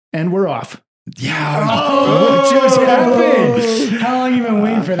And we're off. Yeah. What just happened? How long you been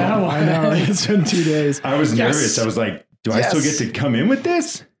waiting for that one? I know. It's been 2 days. I was nervous. I was like, do I still get to come in with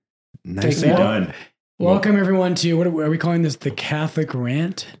this? Nicely done. Welcome everyone to, what are we calling this? The Catholic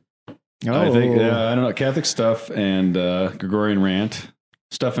Rant? I think, I don't know, Catholic stuff and Gregorian rant.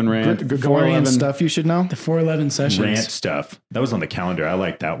 Stuff and rant. Gregorian stuff you should know. The 411 sessions. Rant stuff. That was on the calendar. I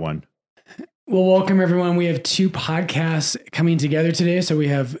like that one. Well, welcome everyone. We have 2 podcasts coming together today. So we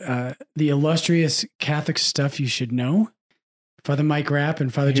have the illustrious Catholic stuff you should know. Father Mike Rapp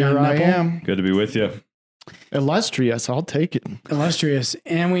and Father John Here I Nepple. am. Good to be with you. Illustrious. I'll take it. Illustrious.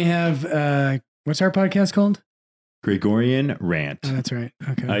 And we have, what's our podcast called? Gregorian Rant. Oh, that's right.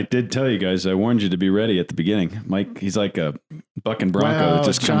 Okay. I did tell you guys, I warned you to be ready at the beginning. Mike, he's like a bucking bronco Well, that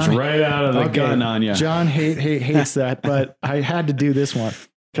just comes John- right out of the gun on you. John hates that, but I had to do this one.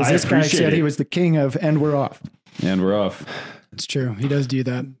 Because I this guy appreciate said it. he was the king of and we're off. And we're off. It's true. He does do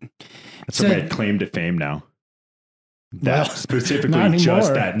that. That's So- my claim to fame now. That Well, specifically not just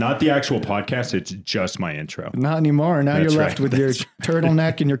anymore. that. Not the actual podcast. It's just my intro. Not anymore. Now That's you're left right. with your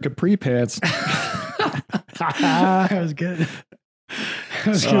turtleneck and your capri pants. That was good. That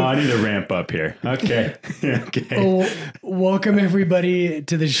was good. Oh, I need to ramp up here. Okay. Okay. Oh, welcome everybody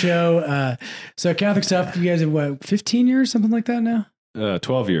to the show. So Catholic stuff, you guys have what, 15 years, something like that now?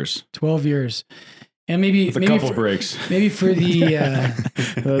 12 years. 12 years. And maybe With a maybe couple for, breaks. maybe for the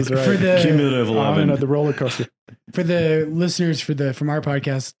That's right. for the Cumulative 11. Of the roller coaster. for the listeners from our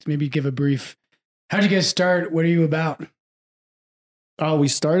podcast, maybe give a brief. How'd you guys start? What are you about? Oh, we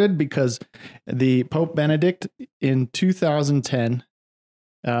started because the Pope Benedict in 2010,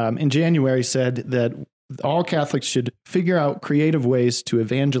 in January, said that all Catholics should figure out creative ways to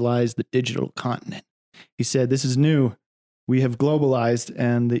evangelize the digital continent. He said, this is new. We have globalized,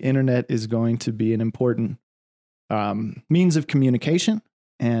 and the internet is going to be an important means of communication,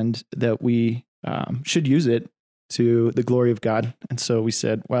 and that we should use it to the glory of God. And so we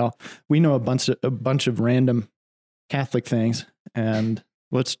said, well, we know a bunch of random Catholic things, and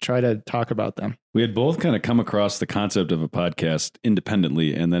let's try to talk about them. We had both kind of come across the concept of a podcast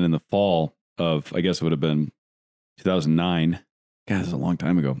independently. And then in the fall of, I guess it would have been 2009. God, this is a long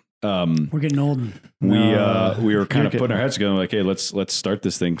time ago. We're getting old. We were kind You're of putting our heads together like, hey, let's start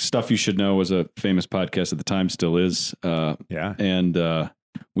this thing. Stuff You Should Know was a famous podcast at the time, still is. Yeah. And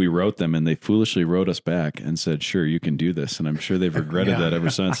we wrote them, and they foolishly wrote us back and said, sure, you can do this. And I'm sure they've regretted that ever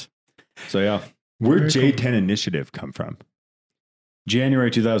since. So yeah. Where'd Very J10 Initiative come from? January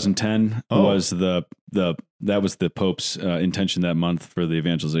 2010 Oh. was that was the Pope's intention that month for the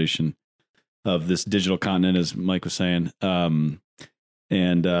evangelization of this digital continent, as Mike was saying.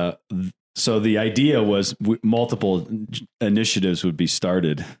 So the idea was multiple initiatives would be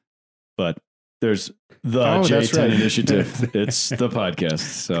started, but there's the Oh, that's J10 right. initiative. It's the podcast.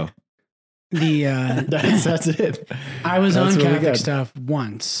 So The That's it. I was That's on what we Catholic got. stuff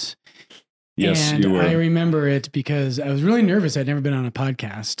once. yes, and you were. I remember it because I was really nervous. I'd never been on a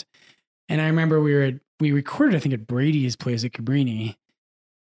podcast. And I remember we recorded, I think, at Brady's place at Cabrini.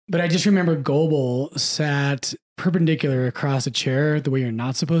 But I just remember Goebel sat perpendicular across a chair the way you're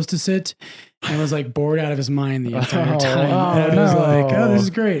not supposed to sit, and was like bored out of his mind the entire Oh, time. oh, And I was like, no. "Oh, this is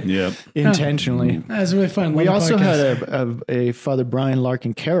great." Yep. Intentionally. That was really fun. We Love the also podcast. had a Father Brian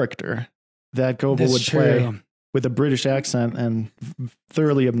Larkin character that Goebel That's would true. play with a British accent and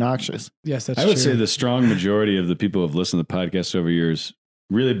thoroughly obnoxious. Yes, that's I would true. say the strong majority of the people who have listened to the podcast over years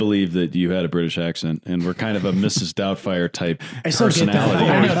really believe that you had a British accent, and we're kind of a Mrs. Doubtfire type I still get that. personality.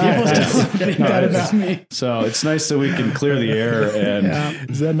 I know people still think that it's- about me. So it's nice that we can clear the air, and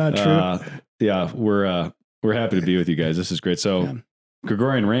Is that not true? yeah, we're happy to be with you guys. This is great. So Yeah.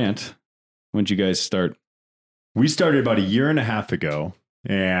 Gregorian Rant, when did you guys start? We started about a year and a half ago,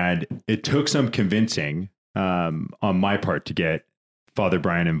 and it took some convincing on my part to get Father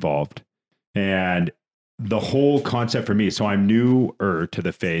Brian involved. And the whole concept for me, so I'm newer to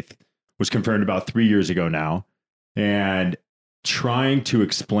the faith, was confirmed about 3 years ago now. And trying to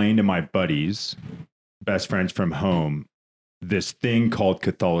explain to my buddies, best friends from home, this thing called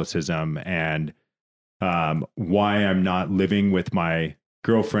Catholicism, and why I'm not living with my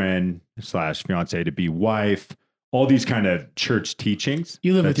girlfriend / fiance to be wife, all these kind of church teachings.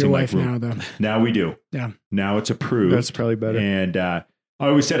 You live that with your seem wife like now, though. Now we do. Yeah. Now it's approved. That's probably better. And I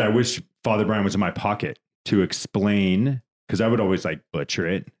always said I wish Father Brian was in my pocket to explain, because I would always like butcher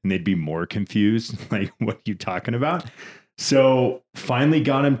it and they'd be more confused. Like, what are you talking about? So finally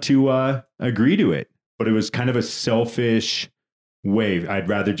got him to agree to it. But it was kind of a selfish way. I'd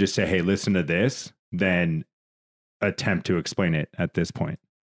rather just say, hey, listen to this than attempt to explain it at this point.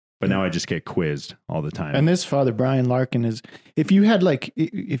 but now I just get quizzed all the time. And this Father Brian Larkin is, if you had like,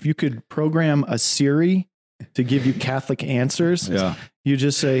 if you could program a Siri to give you Catholic answers, Yeah. you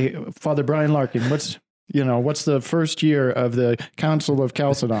just say, Father Brian Larkin, what's the first year of the Council of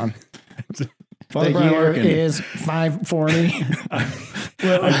Chalcedon? Father The Brian year Larkin. is 540.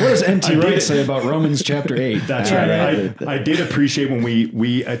 Well, what does N.T. Wright say about Romans chapter 8? That's right. I did appreciate when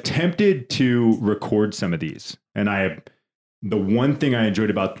we attempted to record some of these, and the one thing I enjoyed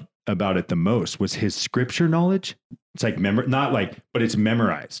about it the most was his scripture knowledge. It's like but it's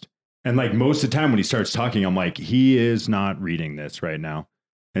memorized. And like most of the time when he starts talking, I'm like, he is not reading this right now.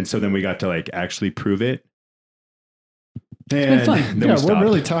 And so then we got to like actually prove it. been fun. then Yeah, we we're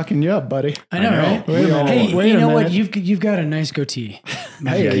really talking you up, buddy. I know, right? Wait a minute. Hey, Wait you a know what? minute. You've got a nice goatee.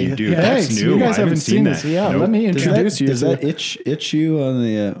 Hey, Yeah, you do. Hey, That's so new. you guys I haven't seen that. this. Yeah, Nope. let me introduce you. Does to that itch you on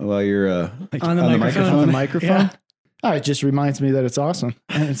the while you're On the microphone. on the microphone? Yeah. Oh, it just reminds me that it's awesome.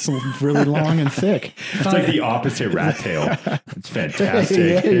 And it's really long and thick. It's like the opposite rat tail. It's fantastic.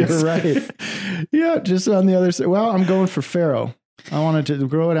 Yeah, you're It's- right. Yeah, just on the other side. Well, I'm going for Pharaoh. I wanted to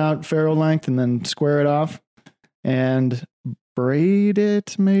grow it out Pharaoh length and then square it off and braid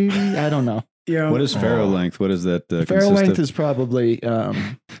it, maybe. I don't know. Yeah. What is Pharaoh length? What is that? Pharaoh consist length of? is probably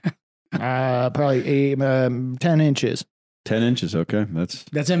probably 10 inches. 10 inches. Okay. That's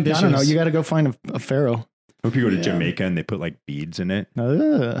I ambitious. don't know. You got to go find a Pharaoh. Hope you go to Yeah. Jamaica and they put like beads in it.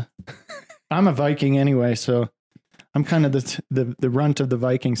 I'm a Viking anyway, so I'm kind of the runt of the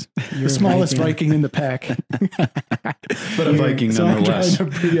Vikings, You're the smallest a Viking. Viking in the pack. But a Viking So I'm nonetheless.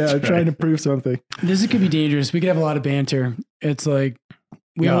 trying to prove something. This could be dangerous. We could have a lot of banter. It's like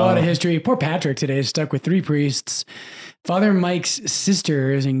we have a lot of history. Poor Patrick today is stuck with 3 priests. Father Mike's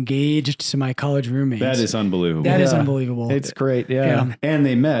sister is engaged to my college roommate. That is unbelievable. That is Yeah. unbelievable. It's great. yeah. Yeah. And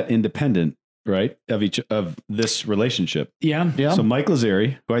they met independent, right, of this relationship. Yeah. Yeah. So Mike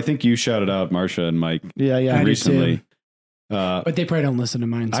Lazari, who I think you shouted out, Marcia and Mike Yeah. I did recently. too. But they probably don't listen to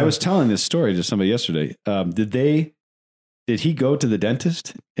mine. I so- was telling this story to somebody yesterday. Did he go to the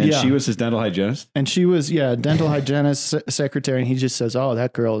dentist and Yeah. she was his dental hygienist? And she was, dental hygienist secretary. And he just says, "Oh,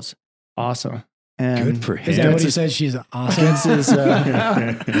 that girl is awesome." And Good for Is him. that what he said? She's awesome. Gets his, or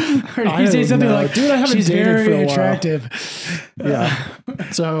I did he say don't something know. like, Dude, I haven't she's dated very for a while." attractive. yeah.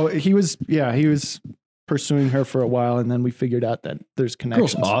 So he was pursuing her for a while, and then we figured out that there's Girl's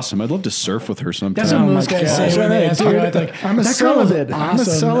connections. awesome. I'd love to surf with her sometime. That's what Oh my most guys gosh. say when they ask you out. Dude, Like, I'm a that girl is celibate. I'm a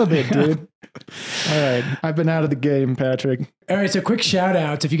awesome. celibate, dude. All right. I've been out of the game, Patrick. All right, so quick shout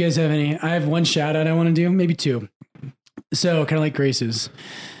outs. If you guys have any, I have one shout out I want to do, maybe 2. So kind of like Grace's.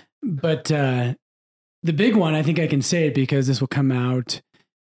 But the big one, I think I can say it because this will come out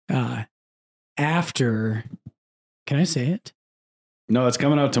after. Can I say it? No, it's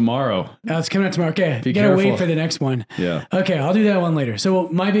coming out tomorrow. Oh, it's coming out tomorrow. Okay, Be you gotta careful. wait for the next one. Yeah. Okay, I'll do that one later. So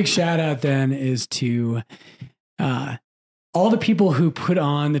my big shout out then is to all the people who put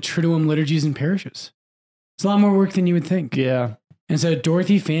on the Triduum liturgies and parishes. It's a lot more work than you would think. Yeah. And so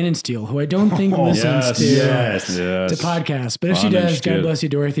Dorothy Fanninsteel, who I don't think listens to yes. the podcast, but if she does, God bless you,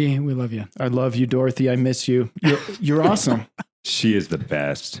 Dorothy. We love you. I love you, Dorothy. I miss you. You're awesome. She is the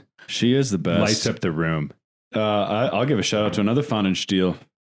best. She is the best. Lights up the room. I'll give a shout out to another Pfannenstiel.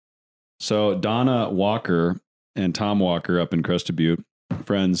 So Donna Walker and Tom Walker up in Crested Butte,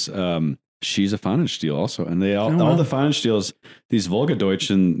 friends. She's a Pfannenstiel also, and they all wow. the Pfannenstiels, these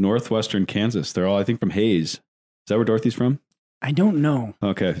Volgadeutsch in northwestern Kansas. They're all, I think, from Hayes. Is that where Dorothy's from? I don't know.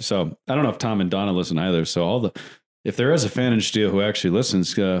 Okay, so I don't know if Tom and Donna listen either. So if there is a Pfannenstiel who actually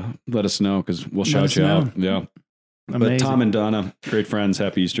listens, let us know because we'll shout us you know. out. Yeah, Amazing. but Tom and Donna, great friends.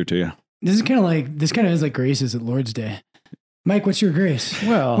 Happy Easter to you. This kind of is like Grace's at Lord's Day. Mike, what's your grace?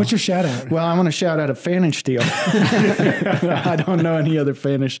 Well, What's your shout out? Well, I want to shout out a Pfannenstiel. I don't know any other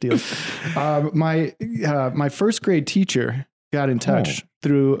Pfannenstiels. My first grade teacher got in touch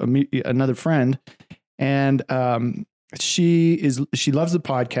through another friend, and she loves the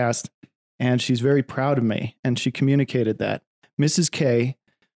podcast, and she's very proud of me, and she communicated that. Mrs. K,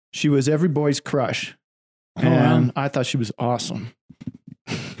 she was every boy's crush, and I thought she was awesome.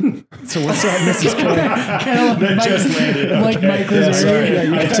 So what's up, Mrs. K? That just landed. Like Okay. Mike Lazari. Yeah,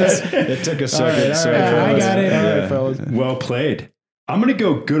 you guys- It took a second. all right, Sorry, I fellas. got it. All right, Yeah. fellas. Well played. I'm going to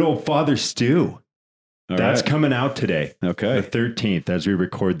go good old Father Stew. All That's right. coming out today, the Okay. 13th, as we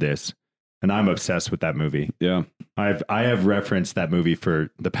record this. And I'm obsessed with that movie. Yeah. I have referenced that movie for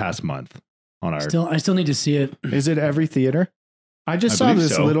the past month on our. I still need to see it. Is it every theater? I just I saw believe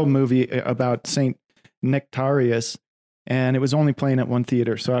this so. little movie about Saint Nectarius, and it was only playing at one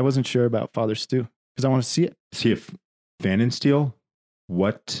theater, so I wasn't sure about Father Stew because I want to see it. See if Pfannenstiel.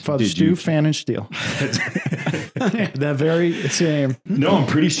 What Father did Stew, you? Pfannenstiel. That very same. No, I'm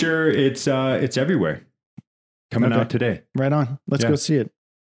pretty sure it's everywhere. Coming Okay. out today. Right on. Let's Yeah. go see it.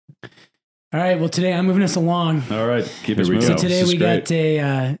 All right. Well, today I'm moving us along. All right, keep us Here we moving. go. So today This is we great.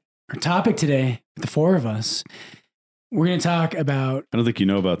 got our topic today, the four of us. We're going to talk about. I don't think you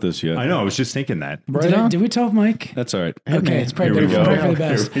know about this yet. I know. I was just thinking that. Right on. Did we tell Mike? That's all right. Okay, it's probably Here we better, go. probably for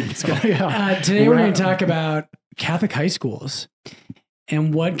the best. Here we go. Today we're going to talk about Catholic high schools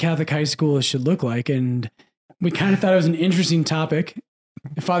and what Catholic high schools should look like. And we kind of thought it was an interesting topic.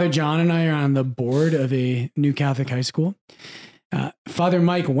 Father John and I are on the board of a new Catholic high school. Father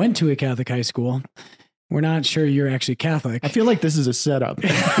Mike went to a Catholic high school. We're not sure you're actually Catholic. I feel like this is a setup.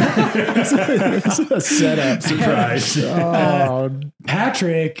 It's a setup. Surprise. Oh,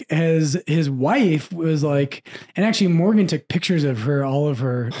 Patrick his wife was like, and actually Morgan took pictures of her, all of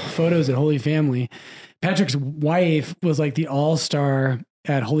her photos at Holy Family. Patrick's wife was like the all-star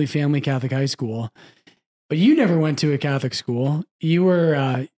at Holy Family Catholic High School, but you never went to a Catholic school. You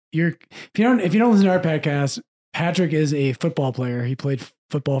were, if you don't listen to our podcast, Patrick is a football player. He played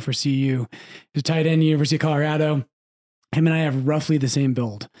football for CU. He's a tight end, University of Colorado. Him and I have roughly the same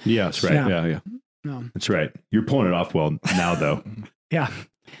build. Yes, right. Yeah. No. That's right. You're pulling it off well now, though. Yeah.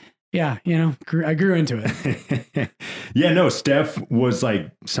 You know, I grew into it. Yeah, no, Steph was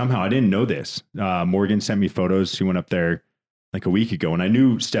like, somehow, I didn't know this. Morgan sent me photos. She went up there like a week ago, and I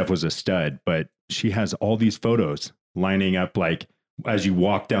knew Steph was a stud, but she has all these photos lining up like as you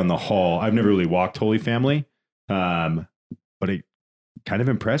walk down the hall. I've never really walked Holy Family, but it kind of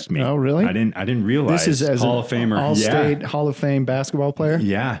impressed me. Oh, really? I didn't realize. this is as Hall an of Famer. all-state Hall of Fame basketball player.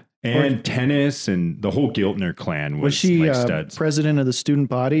 Yeah. And tennis and the whole Giltner clan was, Was she like studs. president of the student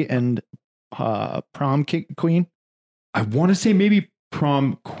body and prom queen? I want to say maybe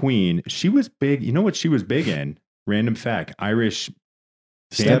prom queen. She was big. You know what she was big in? Random fact. Irish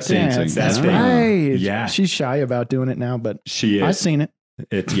Step dancing. That's That's big. right. Yeah. She's shy about doing it now, but She I've is. seen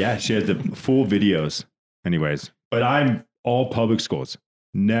it. She has the full videos. Anyways, but I'm all public schools.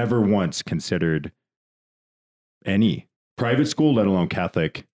 Never once considered any private school, let alone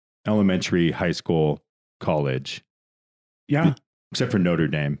Catholic, elementary, high school, college, Yeah, except for Notre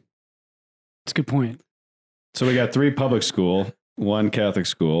Dame. that's a good point. So we got 3 public school, 1 Catholic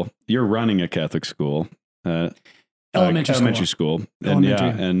school. You're running a Catholic school, Elementary school, and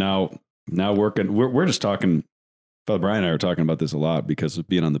Elementary. and now working. We're just talking. Father Brian and I were talking about this a lot because of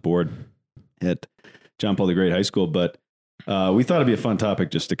being on the board at John Paul the Great High School. But we thought it'd be a fun topic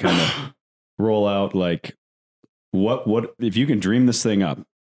just to kind of roll out like what if you can dream this thing up.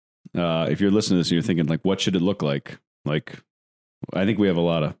 If you're listening to this and you're thinking like, what should it look like? Like, I think we got a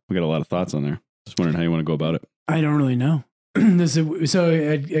lot of thoughts on there. Just wondering how you want to go about it. I don't really know. So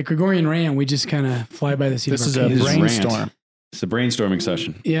at Gregorian Ram, we just kind of fly by the seat This of is our a pants. This is brainstorm. It's a brainstorming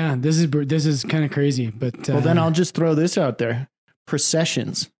session. Yeah, this is kind of crazy. But Well, then I'll just throw this out there.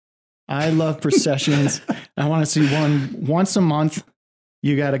 Processions. I love processions. I want to see one once a month.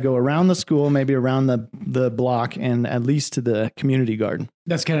 You got to go around the school, maybe around the block, and at least to the community garden.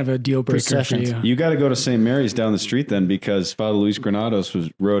 that's kind of a deal breaker for Processions. you. You got to go to St. Mary's down the street then, because Father Luis Granados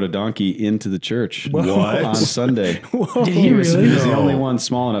rode a donkey into the church What? on Sunday. Whoa. Did he really? He was the No. only one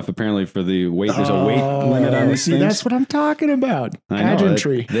small enough apparently for the weight. There's a weight limit on these See, things. that's what I'm talking about. I know.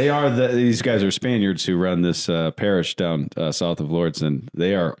 Pageantry. They are these guys are Spaniards who run this parish down south of Lourdes, and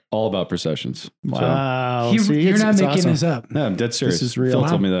they are all about processions. Wow. He- See, you're not it's making awesome. this up. So, no, I'm dead serious. is real. Phil Wow.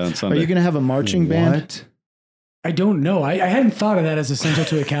 told me that on Sunday. Are you going to have a marching band? What? I don't know. I hadn't thought of that as essential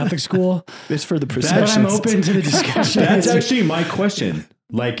to a Catholic school, It's for the but processions. I'm open to the discussion. That's actually my question.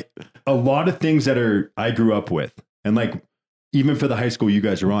 Like a lot of things that I grew up with, and like even for the high school you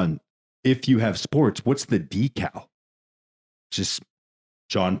guys are on, if you have sports, what's the decal? Just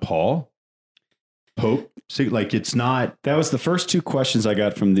John Paul, Pope. See, like it's not. That was the first 2 questions I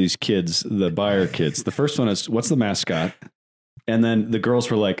got from these kids, the Bayer kids. The first one is, what's the mascot? And then the girls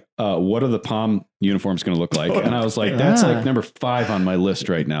were like, what are the POM uniforms going to look like? And I was like, that's like number 5 on my list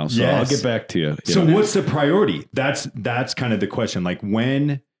right now. So I'll Yes. get back to you. So what's the priority? That's kind of the question. Like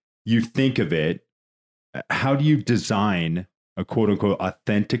when you think of it, how do you design a quote unquote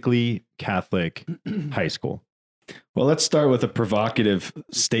authentically Catholic high school? Well, let's start with a provocative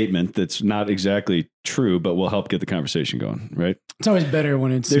statement that's not exactly true, but will help get the conversation going, right? It's always better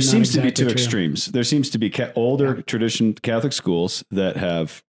when it's There not seems to be exactly 2 true. extremes. There seems to be older tradition Catholic schools that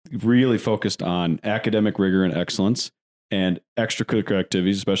have really focused on academic rigor and excellence and extracurricular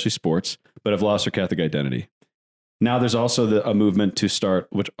activities, especially sports, but have lost their Catholic identity. Now there's also a movement to start,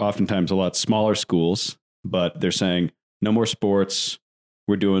 which oftentimes a lot smaller schools, but they're saying no more sports.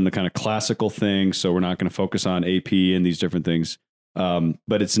 We're doing the kind of classical thing, so we're not going to focus on AP and these different things.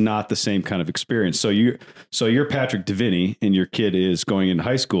 but it's not the same kind of experience. So you're Patrick Deviney and your kid is going into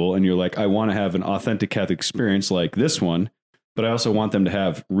high school and you're like, I want to have an authentic Catholic experience like this one, but I also want them to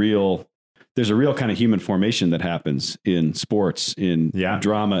have there's a real kind of human formation that happens in sports, in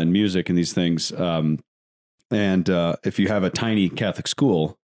drama and music and these things. And if you have a tiny Catholic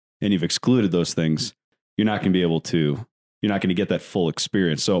school and you've excluded those things, you're not going to get that full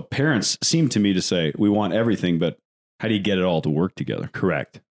experience. So parents seem to me to say, we want everything, but how do you get it all to work together?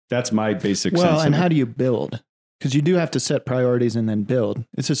 Correct. That's my basic sense. Well, and how do you build? Because you do have to set priorities and then build.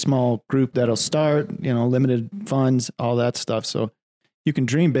 It's a small group that'll start, limited funds, all that stuff. So you can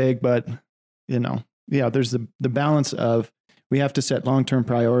dream big, but there's the balance of we have to set long-term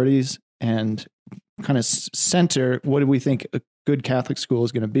priorities and kind of center what do we think a good Catholic school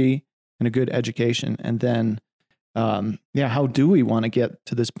is going to be and a good education. And then, how do we want to get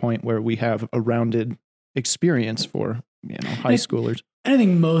to this point where we have a rounded experience for, high schoolers? I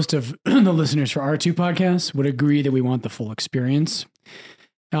think most of the listeners for our two podcasts would agree that we want the full experience.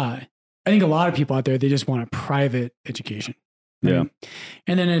 I think a lot of people out there, they just want a private education. Right? Yeah.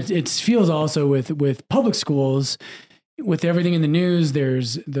 And then it feels also with public schools, with everything in the news,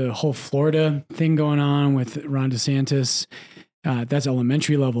 there's the whole Florida thing going on with Ron DeSantis. That's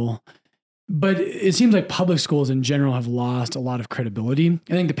elementary level. But it seems like public schools in general have lost a lot of credibility.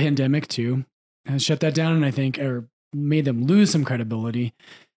 I think the pandemic too has shut that down, and I think or made them lose some credibility.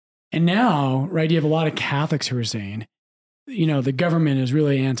 And now, right, you have a lot of Catholics who are saying, the government is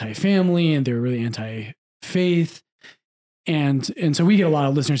really anti-family and they're really anti-faith. And so we get a lot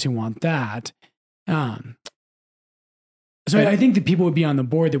of listeners who want that. So I think that people would be on the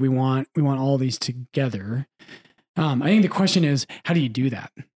board that we want all these together. I think the question is, how do you do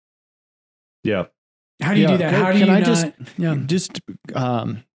that? Yeah. How do you do that? How do you just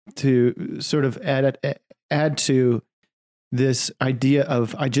to sort of add to this idea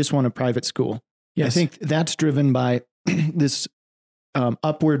of, I just want a private school. Yes. I think that's driven by this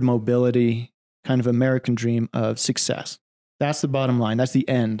upward mobility kind of American dream of success. That's the bottom line. That's the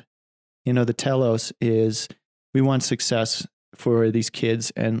end. The telos is we want success for these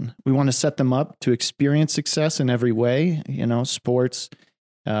kids and we want to set them up to experience success in every way, sports,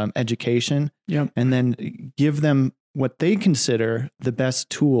 education, and then give them what they consider the best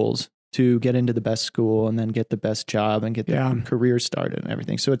tools to get into the best school and then get the best job and get their career started and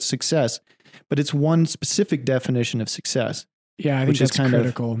everything. So it's success, but it's one specific definition of success. Yeah, I think that's kind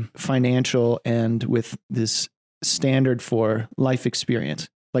critical. Of financial and with this standard for life experience.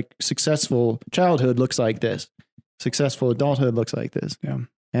 Like successful childhood looks like this. Successful adulthood looks like this. Yeah.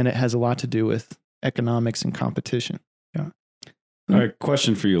 And it has a lot to do with economics and competition. Yeah. All right.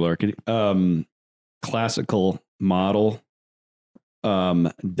 Question for you, Larkin. Classical model,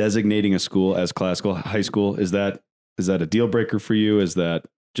 designating a school as classical high school. Is that a deal breaker for you? Is that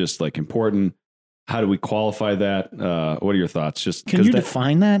just like important? How do we qualify that? What are your thoughts? Just can you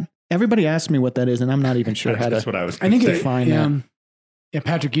define that? Everybody asks me what that is, and I'm not even sure how to. That's what I was. I think define that. Yeah,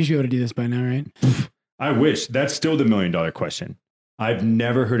 Patrick, you should be able to do this by now, right? I wish. That's still the $1 million question. I've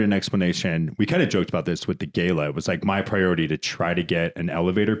never heard an explanation. We kind of joked about this with the gala. It was like my priority to try to get an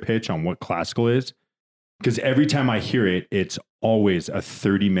elevator pitch on what classical is. Because every time I hear it, it's always a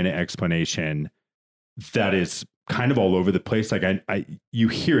 30-minute explanation that is kind of all over the place. Like you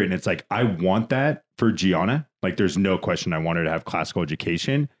hear it and it's like, I want that for Gianna. Like there's no question I want her to have classical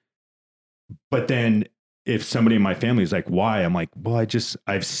education. But then if somebody in my family is like, why? I'm like, well,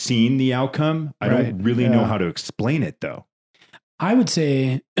 I've seen the outcome. I don't really know how to explain it though. I would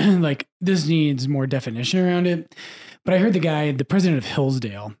say like this needs more definition around it. But I heard the president of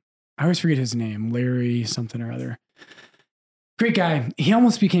Hillsdale, I always forget his name, Larry something or other. Great guy. He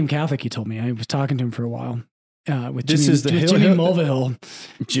almost became Catholic, he told me. I was talking to him for a while. With Jimmy Mulvihill.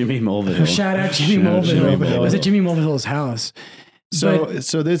 Jimmy Mulvihill. Shout out Jimmy Mulvihill. I was at Jimmy Mulvihill's house. So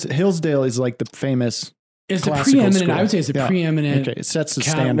this Hillsdale is like the famous. It's the preeminent. School. I would say it's the preeminent. Okay, it sets the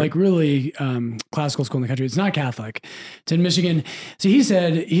standard. Like really classical school in the country. It's not Catholic. It's in Michigan. So he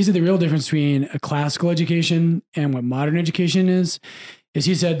said the real difference between a classical education and what modern education is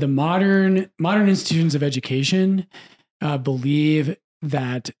he said the modern institutions of education believe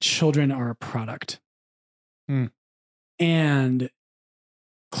that children are a product. And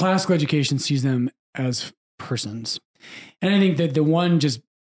classical education sees them as persons. And I think that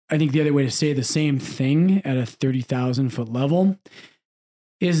the other way to say the same thing at a 30,000 foot level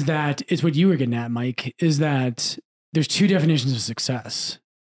is that it's what you were getting at, Mike, is that there's two definitions of success.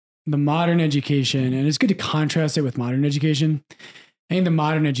 The modern education, and it's good to contrast it with modern education. I think the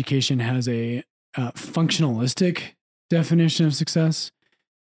modern education has a functionalistic definition of success.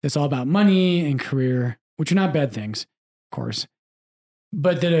 It's all about money and career, which are not bad things, of course.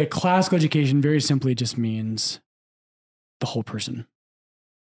 But that a classical education very simply just means the whole person.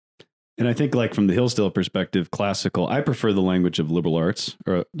 And I think, like, from the Hillsdale perspective, classical, I prefer the language of liberal arts.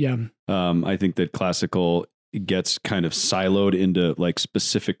 Or Yeah. I think that classical gets kind of siloed into like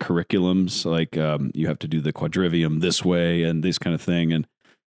specific curriculums. Like you have to do the quadrivium this way and this kind of thing.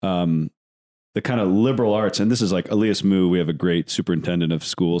 And the kind of liberal arts, and this is like Elias Moo, we have a great superintendent of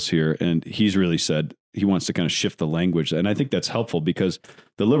schools here, and he's really said he wants to kind of shift the language. And I think that's helpful because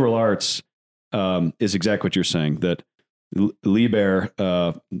the liberal arts is exactly what you're saying, that liber,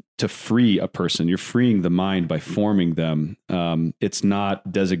 to free a person, you're freeing the mind by forming them. It's not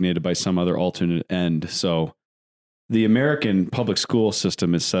designated by some other alternate end. So the American public school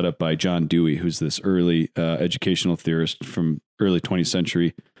system is set up by John Dewey, who's this early educational theorist from early 20th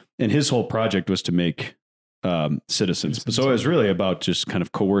century. And his whole project was to make citizens. So it was really about just kind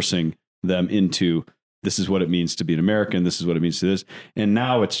of coercing them into, this is what it means to be an American. This is what it means to this. And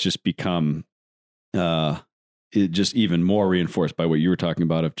now it's just become just even more reinforced by what you were talking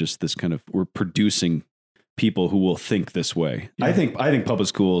about, of just this kind of, we're producing people who will think this way. Yeah. I think public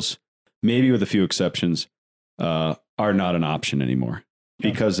schools, maybe with a few exceptions, are not an option anymore.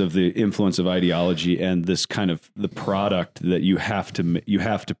 Because of the influence of ideology and this kind of the product that you have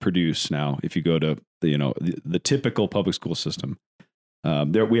to produce now. If you go to the typical public school system,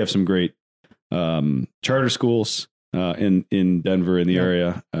 there we have some great charter schools in Denver, in the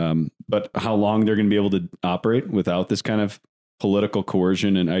area, but how long they're going to be able to operate without this kind of political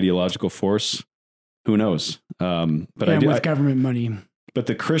coercion and ideological force, who knows? But with government money. But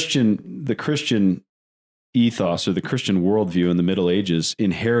the Christian ethos or the Christian worldview in the Middle Ages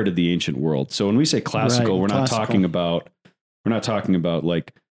inherited the ancient world. So when we say classical, we're not talking about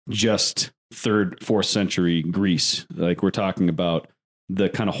like just 3rd, 4th century Greece. Like, we're talking about the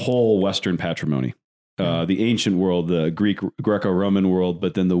kind of whole Western patrimony, the ancient world, the Greco-Roman world,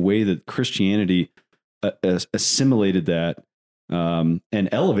 but then the way that Christianity assimilated that and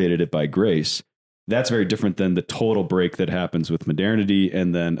elevated it by grace. That's very different than the total break that happens with modernity.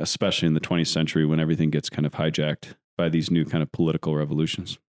 And then especially in the 20th century, when everything gets kind of hijacked by these new kind of political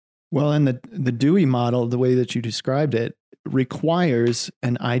revolutions. Well, and the Dewey model, the way that you described it, requires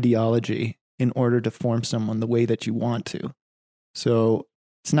an ideology in order to form someone the way that you want to. So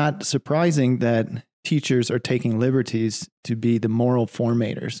it's not surprising that teachers are taking liberties to be the moral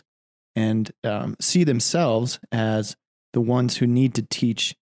formators and see themselves as the ones who need to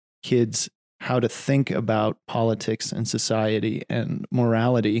teach kids how to think about politics and society and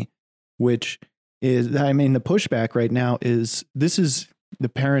morality, which is, I mean, the pushback right now is this is the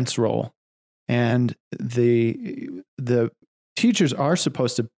parents' role. And the teachers are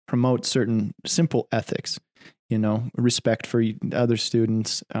supposed to promote certain simple ethics, respect for other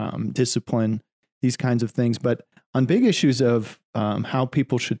students, discipline, these kinds of things. But on big issues of how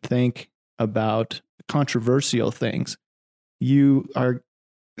people should think about controversial things, you are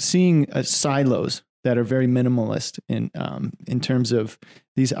seeing silos that are very minimalist in terms of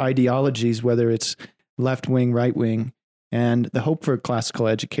these ideologies, whether it's left wing, right wing, and the hope for classical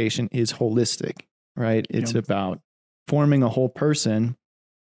education is holistic, right? It's about forming a whole person,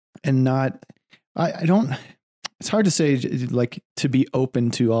 and not. I don't. It's hard to say, like, to be open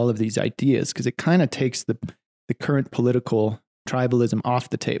to all of these ideas, because it kind of takes the current political tribalism off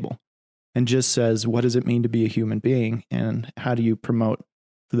the table and just says, what does it mean to be a human being, and how do you promote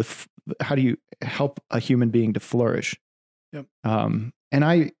how do you help a human being to flourish? Yep.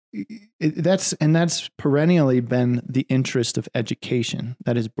 That's perennially been the interest of education.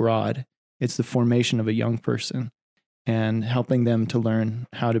 That is broad. It's the formation of a young person and helping them to learn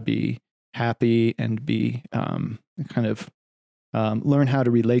how to be happy and be learn how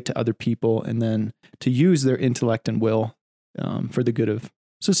to relate to other people, and then to use their intellect and will for the good of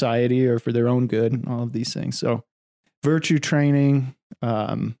society or for their own good, and all of these things. So virtue training,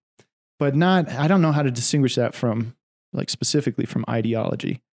 but not, I don't know how to distinguish that from, like, specifically from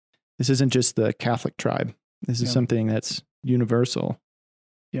ideology. This isn't just the Catholic tribe. This is something that's universal.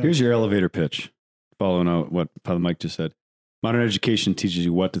 Yeah. Here's your elevator pitch, following out what Father Mike just said. Modern education teaches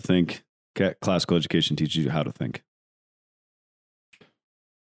you what to think. Classical education teaches you how to think.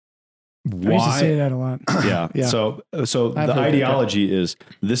 I used to say that a lot. Yeah. Yeah. So the ideology is,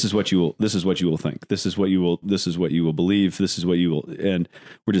 this is what you will think. This is what you will believe. This is what you will, and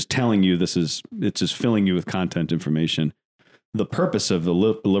we're just telling you it's just filling you with content information. The purpose of the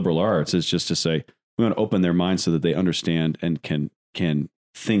liberal arts is just to say, we want to open their minds so that they understand and can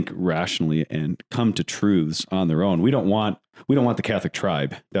think rationally and come to truths on their own. We don't want the Catholic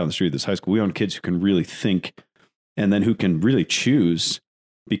tribe down the street of this high school. We want kids who can really think, and then who can really choose,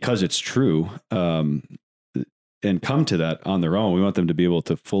 because it's true, and come to that on their own. We want them to be able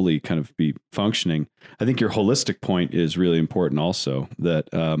to fully kind of be functioning. I think your holistic point is really important also, that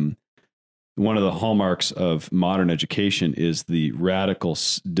one of the hallmarks of modern education is the radical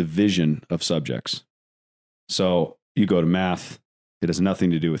division of subjects. So you go to math, it has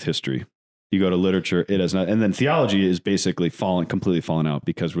nothing to do with history. You go to literature, it has not. And then theology is basically completely fallen out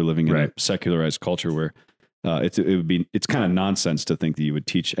because we're living in a secularized culture where it's kind of nonsense to think that you would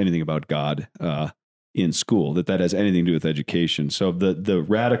teach anything about God in school, that has anything to do with education. So the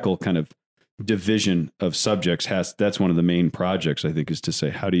radical kind of division of subjects that's one of the main projects, I think, is to say,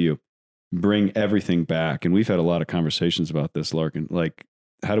 how do you bring everything back? And we've had a lot of conversations about this, Larkin, like,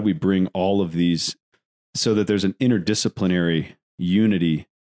 how do we bring all of these so that there's an interdisciplinary unity,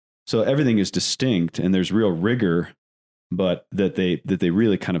 so everything is distinct and there's real rigor, but that they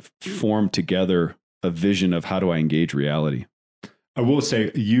really kind of form together a vision of how do I engage reality. I will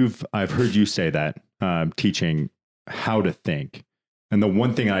say I've heard you say that, teaching how to think. And the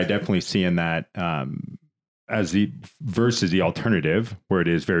one thing I definitely see in that, as the versus the alternative, where it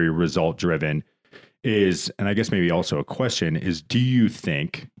is very result driven, is, and I guess maybe also a question is, do you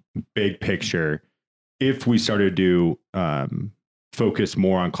think, big picture, if we started to focus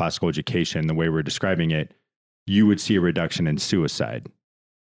more on classical education, the way we're describing it, you would see a reduction in suicide?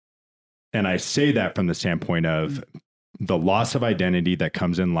 And I say that from the standpoint of the loss of identity that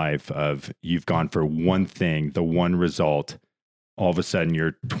comes in life, of you've gone for one thing, the one result, all of a sudden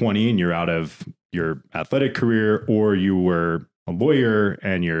you're 20 and you're out of your athletic career, or you were a lawyer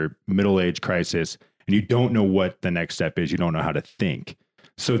and your middle-age crisis, and you don't know what the next step is. You don't know how to think.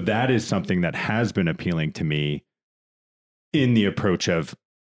 So that is something that has been appealing to me in the approach of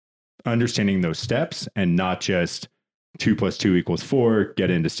understanding those steps, and not just 2 + 2 = 4, get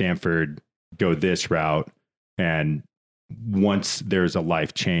into Stanford, go this route. And once there's a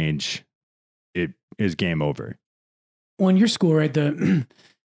life change, it is game over. Well, in your school, right, the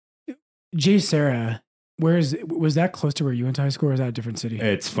J. Sarah, was that close to where you went to high school, or is that a different city?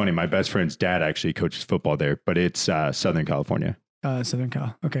 It's funny. My best friend's dad actually coaches football there, but it's Southern California. Southern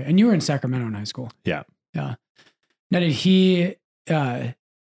Cal. Okay. And you were in Sacramento in high school. Yeah. Yeah. Now, did he,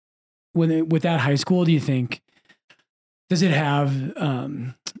 with that high school, do you think, does it have,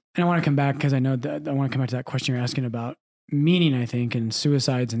 and I want to come back because I know that I want to come back to that question you're asking about meaning, I think, and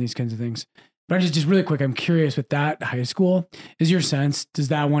suicides and these kinds of things. But just really quick, I'm curious with that high school, is your sense, does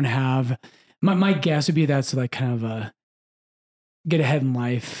that one have, my guess would be that's like kind of a get ahead in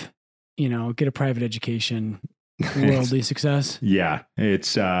life, get a private education, worldly success. Yeah.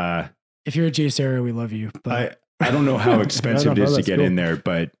 It's, if you're at J. Sarah, we love you. But I don't know how expensive it is to That's get cool. in there,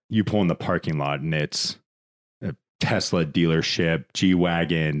 but you pull in the parking lot and it's a Tesla dealership,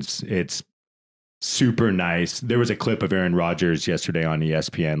 G-Wagons. It's super nice. There was a clip of Aaron Rodgers yesterday on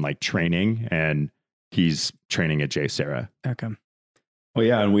ESPN, like training, and he's training at J. Sarah. okay. Well,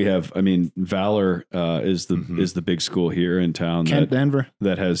 yeah, and we have, Valor is the big school here in town Kent, Denver.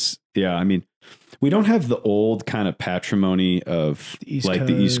 that has, we don't have the old kind of patrimony of The East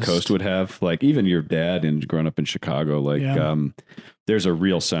the East Coast. Coast would have, like even your dad and growing up in Chicago, there's a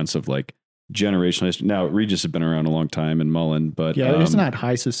real sense of like generational history. Now, Regis has been around a long time, and Mullen, but Yeah, it's not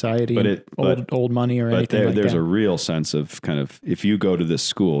high society, old money or anything like there's that. a real sense of kind of, if you go to this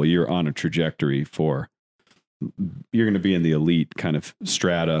school, you're on a trajectory you're going to be in the elite kind of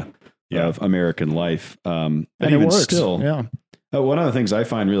strata of American life. And it even works. still, Yeah. one of the things I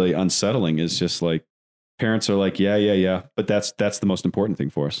find really unsettling is just like parents are like, yeah. But that's the most important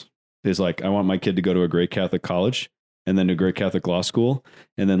thing for us, is like, I want my kid to go to a great Catholic college and then to a great Catholic law school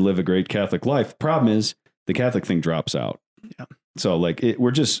and then live a great Catholic life. Problem is the Catholic thing drops out. Yeah. So like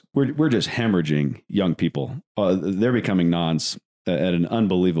we're just hemorrhaging young people. They're becoming nons at an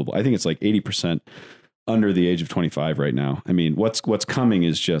unbelievable, I think it's like 80% under the age of 25 right now. I mean, what's coming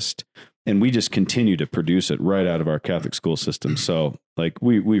is just, and we just continue to produce it right out of our Catholic school system. So like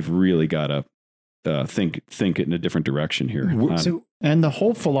we've really got to think it in a different direction here. And the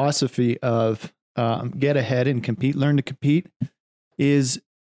whole philosophy of get ahead and compete, learn to compete, is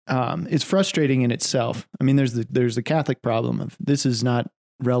frustrating in itself. I mean, there's the Catholic problem of this is not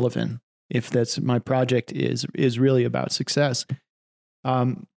relevant if that's my project is really about success.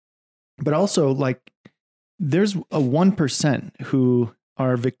 But also, like, there's a 1% who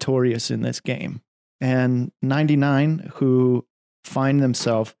are victorious in this game, and 99 who find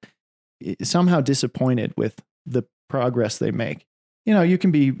themselves somehow disappointed with the progress they make. You can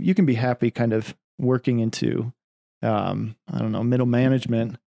be happy kind of working into, middle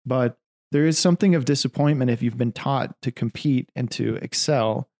management, but there is something of disappointment if you've been taught to compete and to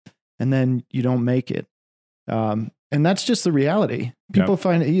excel, and then you don't make it. and that's just the reality. People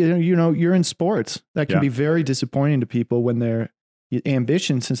find, you're in sports. That can Yeah. be very disappointing to people when their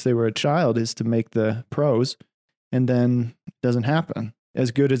ambition since they were a child is to make the pros, and then it doesn't happen.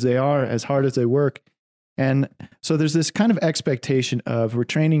 As good as they are, as hard as they work. And so there's this kind of expectation of we're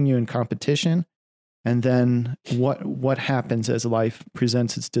training you in competition, and then what happens as life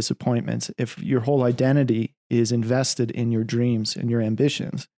presents its disappointments if your whole identity is invested in your dreams and your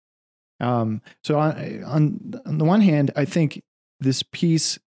ambitions. So on the one hand, I think this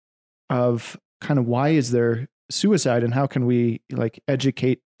piece of kind of why is there suicide and how can we like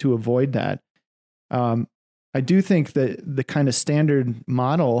educate to avoid that? I do think that the kind of standard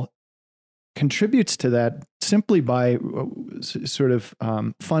model contributes to that simply by sort of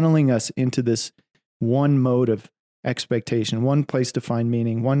funneling us into this one mode of expectation, one place to find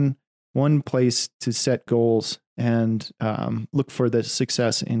meaning, one place to set goals and look for the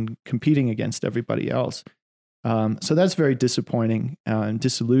success in competing against everybody else. So that's very disappointing and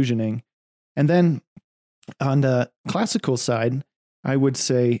disillusioning. And then on the classical side, I would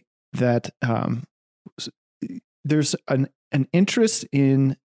say that there's an interest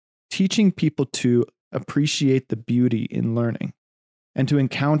in teaching people to appreciate the beauty in learning and to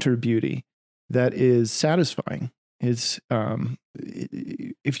encounter beauty that is satisfying. Is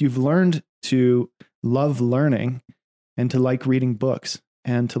if you've learned to love learning and to like reading books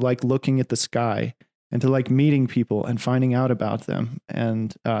and to like looking at the sky and to like meeting people and finding out about them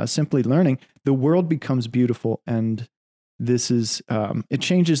and simply learning, the world becomes beautiful. And this is, it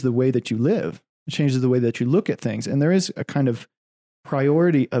changes the way that you live. It changes the way that you look at things. And there is a kind of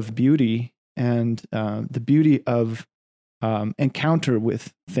priority of beauty and the beauty of encounter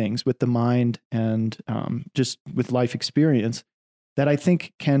with things, with the mind and just with life experience that I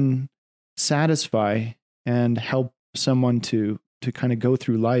think can satisfy and help someone to kind of go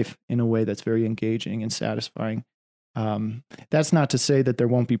through life in a way that's very engaging and satisfying. That's not to say that there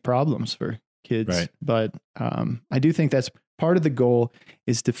won't be problems for kids, Right. but I do think that's part of the goal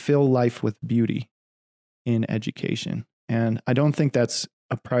is to fill life with beauty in education. And I don't think that's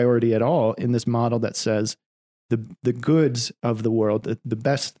a priority at all in this model that says the goods of the world, the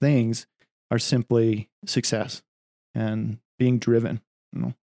best things are simply success and being driven.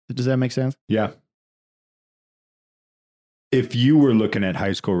 Does that make sense? Yeah. If you were looking at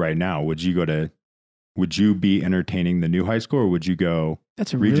high school right now, would you be entertaining the new high school or would you go?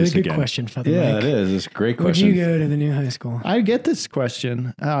 That's a Regis really good again. question, Father Yeah, Mike. it is. It's a great Would question. you go to the new high school? I get this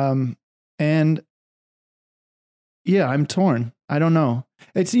question. And yeah, I'm torn. I don't know.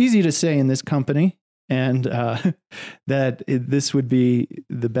 It's easy to say in this company and that this would be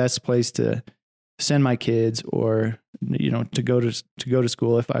the best place to send my kids or, to go to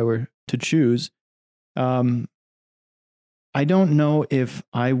school if I were to choose. I don't know if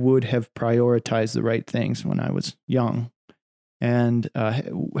I would have prioritized the right things when I was young and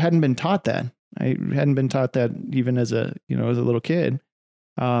hadn't been taught that. I hadn't been taught that even as a little kid.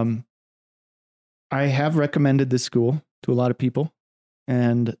 I have recommended this school to a lot of people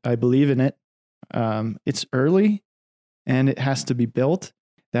and I believe in it. It's early and it has to be built.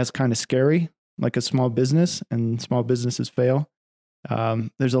 That's kind of scary, like a small business, and small businesses fail.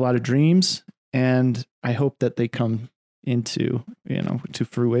 There's a lot of dreams and I hope that they come into, to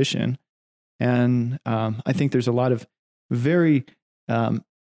fruition. And I think there's a lot of very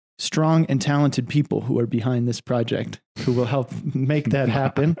strong and talented people who are behind this project who will help make that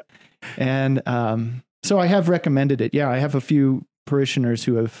happen. And so I have recommended it. Yeah, I have a few parishioners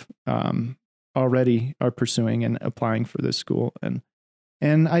who have already are pursuing and applying for this school.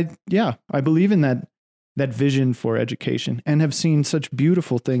 And I believe in that vision for education and have seen such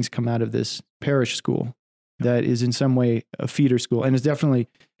beautiful things come out of this parish school that is in some way a feeder school and is definitely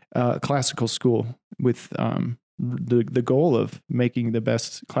a classical school with the goal of making the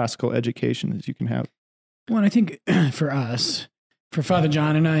best classical education as you can have. Well, and I think for us, for Father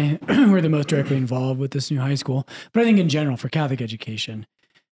John and I, we're the most directly involved with this new high school, but I think in general for Catholic education.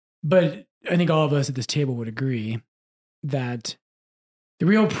 But I think all of us at this table would agree that the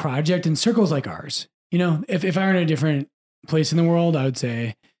real project in circles like ours, if I were in a different place in the world, I would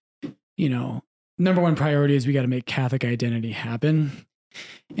say, number one priority is we got to make Catholic identity happen.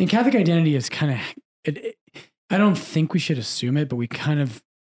 And Catholic identity is kind of, I don't think we should assume it, but we kind of,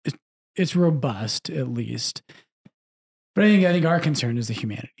 it's robust at least. But I think our concern is the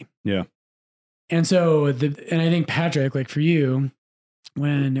humanity. Yeah. And so, and I think Patrick, like for you,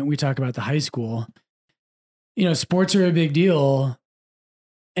 when we talk about the high school, sports are a big deal.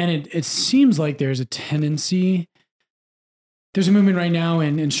 And it seems like there's a tendency, there's a movement right now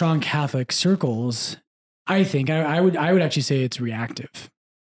in strong Catholic circles. I think I would actually say it's reactive.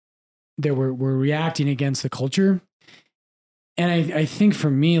 That we're reacting against the culture. And I think for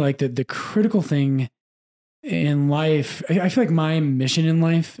me, like the critical thing in life, I feel like my mission in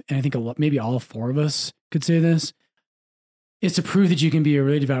life, and I think maybe all four of us could say this, is to prove that you can be a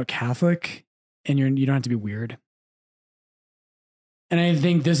really devout Catholic and you don't have to be weird. And I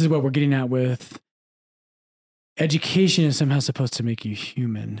think this is what we're getting at with education is somehow supposed to make you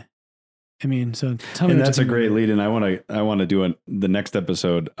human. I mean, so tell me. And that's a great lead. And I want to do the next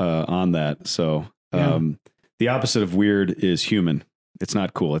episode on that. So the opposite of weird is human. It's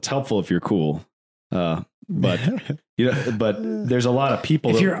not cool. It's helpful if you're cool. But but there's a lot of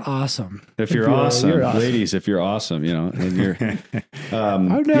people. If you're awesome, you're awesome, ladies, if you're awesome, and you're, I'm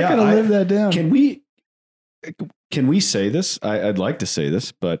not going to live that down. Can we say this? I'd like to say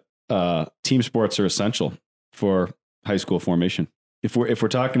this, but team sports are essential for high school formation. If we're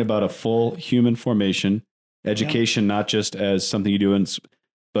talking about a full human formation, education, not just as something you do,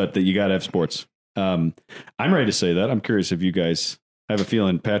 but that you got to have sports. I'm ready to say that. I'm curious if you guys have a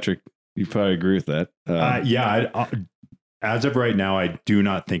feeling, Patrick, you probably agree with that. As of right now, I do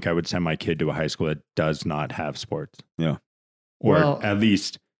not think I would send my kid to a high school that does not have sports. Yeah. Or at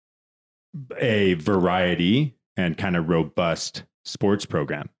least a variety and kind of robust sports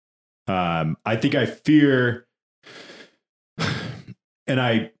program. I think I fear, and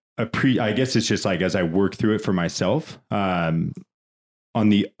I guess it's just like, as I work through it for myself, on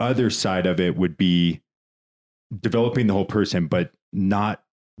the other side of it would be developing the whole person, but not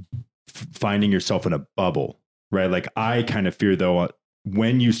finding yourself in a bubble, right? Like I kind of fear though,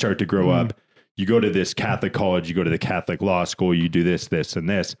 when you start to grow up, you go to this Catholic college, you go to the Catholic law school, you do this, this, and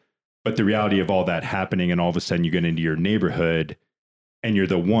this. But the reality of all that happening, and all of a sudden you get into your neighborhood and you're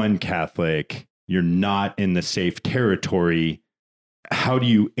the one Catholic, you're not in the safe territory. How do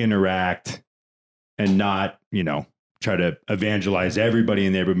you interact and not, try to evangelize everybody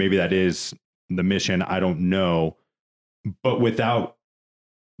in there? But maybe that is the mission. I don't know. But without,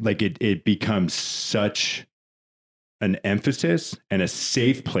 like, it becomes such an emphasis, and a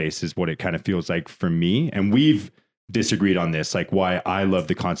safe place is what it kind of feels like for me. And we've disagreed on this, like why I love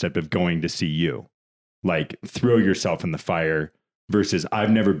the concept of going to see you, like throw yourself in the fire, versus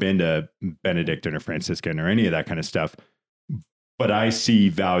I've never been to Benedictine or Franciscan or any of that kind of stuff. But I see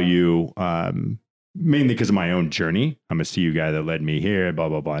value, mainly because of my own journey. I'm a CU guy that led me here, blah,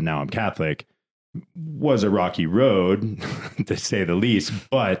 blah, blah. Now I'm Catholic. Was a rocky road, to say the least.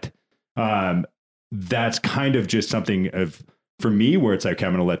 But that's kind of just something for me, where it's like,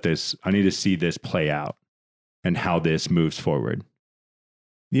 I'm going to I need to see this play out and how this moves forward.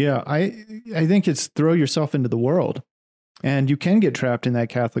 Yeah, I think it's throw yourself into the world. And you can get trapped in that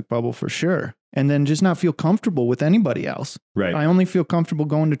Catholic bubble for sure. And then just not feel comfortable with anybody else. Right. I only feel comfortable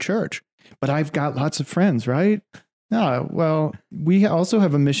going to church, but I've got lots of friends, right? No, well, we also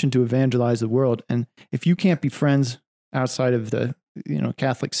have a mission to evangelize the world. And if you can't be friends outside of the,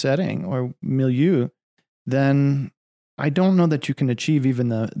 Catholic setting or milieu, then I don't know that you can achieve even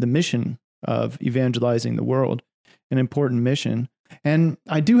the mission of evangelizing the world, an important mission. And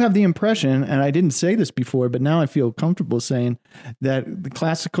I do have the impression, and I didn't say this before, but now I feel comfortable saying that the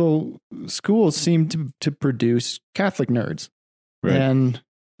classical schools seem to produce Catholic nerds. Right. And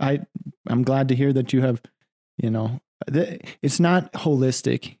I'm glad to hear that you have, it's not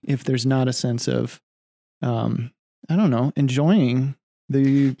holistic if there's not a sense of, enjoying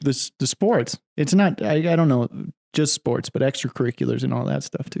the sports. It's not, I don't know, just sports, but extracurriculars and all that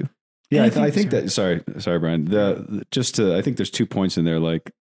stuff too. Yeah, I think that. Sorry, Brian. I think there's 2 points in there.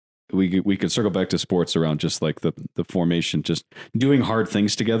 Like we could circle back to sports around just like the formation. Just doing hard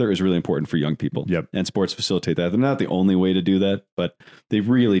things together is really important for young people. Yep. And sports facilitate that. They're not the only way to do that, but they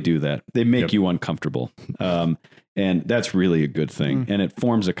really do that. They make you uncomfortable, and that's really a good thing. And it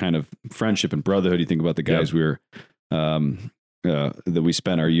forms a kind of friendship and brotherhood. You think about the guys we were. That we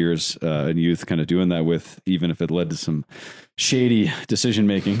spent our years in youth kind of doing that with, even if it led to some shady decision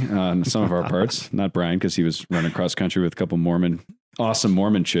making on some of our parts. Not Brian, because he was running cross country with a couple awesome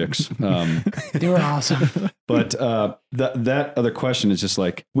Mormon chicks. They were awesome. But that other question is just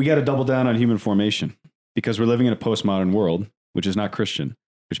like, we got to double down on human formation, because we're living in a postmodern world, which is not Christian,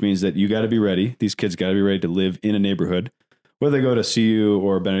 which means that you got to be ready. These kids got to be ready to live in a neighborhood, whether they go to CU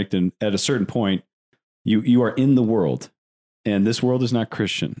or Benedictine. At a certain point, you are in the world, and this world is not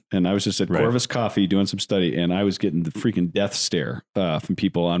Christian. And I was just at Corvus Coffee doing some study, and I was getting the freaking death stare from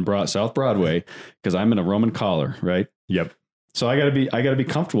people on South Broadway, because I'm in a Roman collar, right? Yep. So I gotta be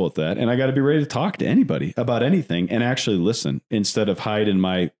comfortable with that, and I gotta be ready to talk to anybody about anything and actually listen, instead of hide in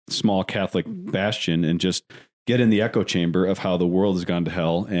my small Catholic bastion and just get in the echo chamber of how the world has gone to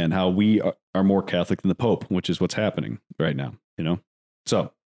hell and how we are more Catholic than the Pope, which is what's happening right now.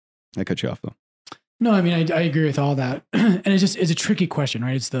 So I cut you off though. No, I mean, I agree with all that. And it's a tricky question,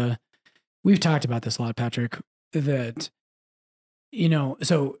 right? We've talked about this a lot, Patrick, that,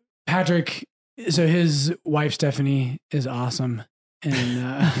 so Patrick, so his wife, Stephanie, is awesome.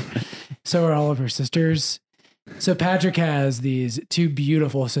 And so are all of her sisters. So Patrick has these 2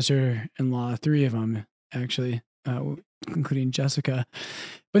 beautiful sister-in-law, 3 of them, actually, including Jessica.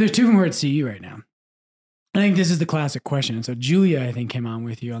 But there's 2 of them who are at CU right now. I think this is the classic question. And so Julia, I think, came on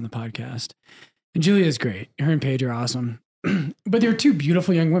with you on the podcast. And Julia is great. Her and Paige are awesome. But they're 2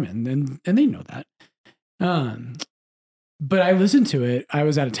 beautiful young women, and they know that. But I listened to it. I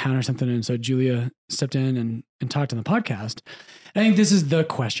was out of town or something, and so Julia stepped in and talked on the podcast. I think this is the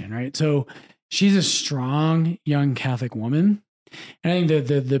question, right? So she's a strong young Catholic woman. And I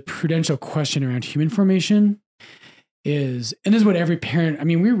think the prudential question around human formation is, and this is what every parent, I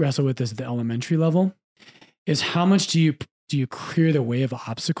mean, we wrestle with this at the elementary level, is how much do you clear the way of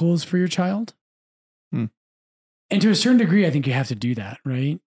obstacles for your child? And to a certain degree, I think you have to do that,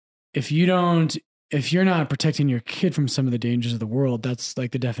 right? If you're not protecting your kid from some of the dangers of the world, that's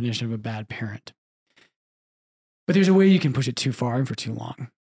like the definition of a bad parent. But there's a way you can push it too far and for too long.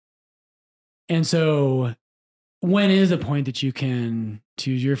 And so when is the point that you can,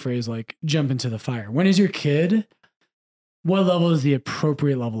 to use your phrase, like jump into the fire? When is your kid? What level is the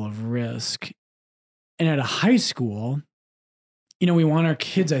appropriate level of risk? And at a high school, we want our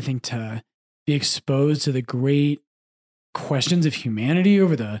kids, I think, to be exposed to the great questions of humanity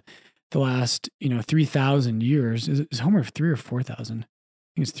over the last, 3,000 years. Is Homer 3 or 4,000? I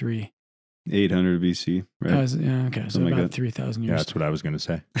think it's 3. 800 BC, right? Okay. So Something about like 3,000 years. Yeah, that's what I was going to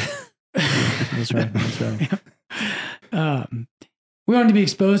say. That's right. Yeah. We want to be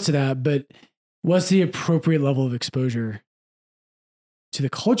exposed to that, but what's the appropriate level of exposure to the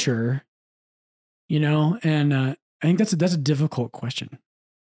culture? And I think that's a difficult question.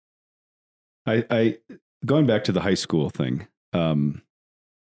 I going back to the high school thing.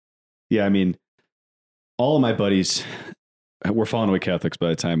 Yeah, I mean, all of my buddies were fallen away Catholics by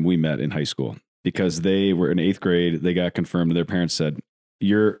the time we met in high school because they were in 8th grade. They got confirmed, and their parents said,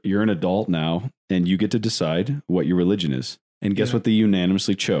 "You're an adult now, and you get to decide what your religion is." And guess what? They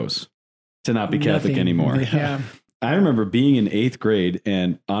unanimously chose to not be Catholic anymore. Yeah. I remember being in 8th grade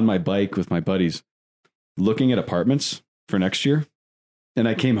and on my bike with my buddies, looking at apartments for next year. And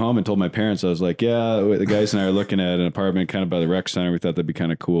I came home and told my parents, I was like, yeah, the guys and I are looking at an apartment kind of by the rec center. We thought that'd be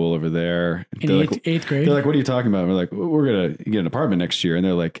kind of cool over there. In 8th grade? They're like, what are you talking about? And we're like, we're going to get an apartment next year. And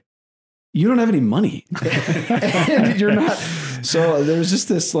they're like, you don't have any money. And you're not. So there was just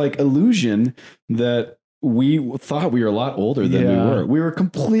this like illusion that we thought we were a lot older than we were. We were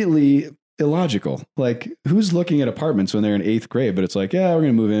completely illogical. Like, who's looking at apartments when they're in 8th grade? But it's like, yeah, we're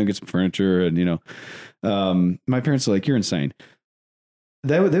going to move in and get some furniture. And, my parents are like, you're insane.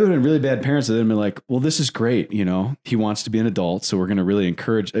 They would have been really bad parents. They'd have been like, well, this is great. He wants to be an adult. So we're going to really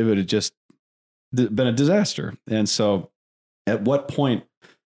encourage. It would have just been a disaster. And so at what point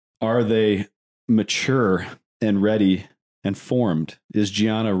are they mature and ready and formed? Is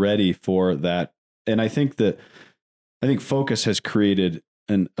Gianna ready for that? And I think Focus has created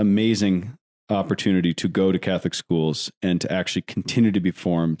an amazing opportunity to go to Catholic schools and to actually continue to be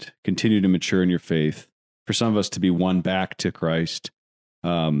formed, continue to mature in your faith, for some of us to be won back to Christ.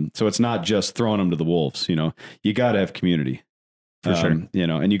 So it's not just throwing them to the wolves, you got to have community for sure,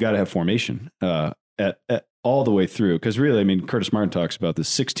 and you got to have formation, at all the way through. Cause really, I mean, Curtis Martin talks about this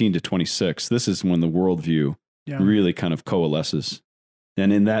 16 to 26. This is when the worldview really kind of coalesces.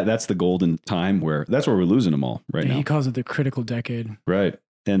 And in that's the golden time that's where we're losing them all now. He calls it the critical decade. Right.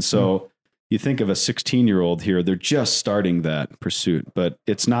 And so you think of a 16-year-old here, they're just starting that pursuit, but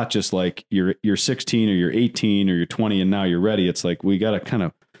it's not just like you're 16 or you're 18 or you're 20 and now you're ready. It's like, we got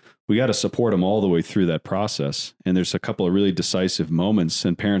to support them all the way through that process. And there's a couple of really decisive moments,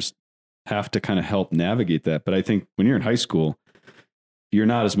 and parents have to kind of help navigate that. But I think when you're in high school, you're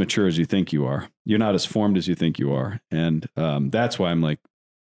not as mature as you think you are. You're not as formed as you think you are. And that's why I'm like,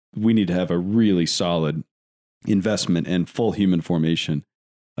 we need to have a really solid investment and full human formation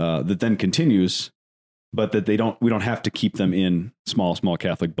that then continues, but that we don't have to keep them in small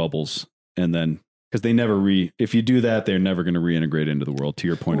Catholic bubbles. And then, because if you do that, they're never going to reintegrate into the world, to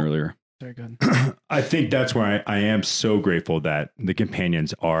your point earlier. Very good. I think that's where I am so grateful that the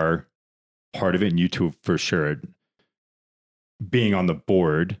companions are part of it, and you two for sure being on the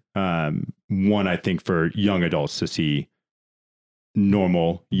board. One, I think for young adults to see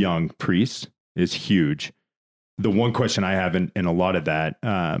normal young priests is huge. The one question I have in a lot of that,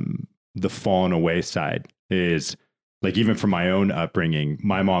 the fallen away side, is like, even from my own upbringing,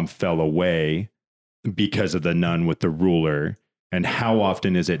 my mom fell away because of the nun with the ruler. And how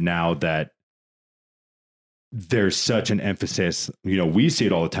often is it now that there's such an emphasis, we see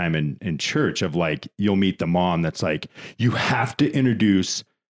it all the time in church of like, you'll meet the mom that's like, you have to introduce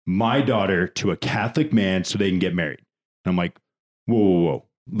my daughter to a Catholic man so they can get married. And I'm like, whoa.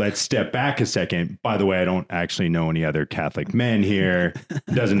 Let's step back a second. By the way, I don't actually know any other Catholic men here.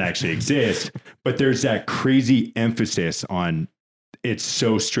 It doesn't actually exist. But there's that crazy emphasis on it's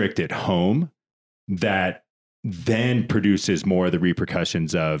so strict at home that then produces more of the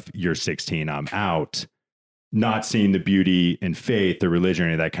repercussions of you're 16, I'm out, not seeing the beauty in faith or religion or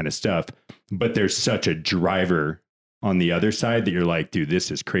any of that kind of stuff. But there's such a driver on the other side that you're like, dude, this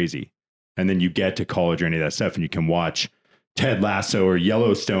is crazy. And then you get to college or any of that stuff and you can watch Ted Lasso or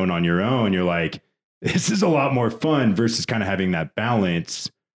Yellowstone on your own. You're like, this is a lot more fun versus kind of having that balance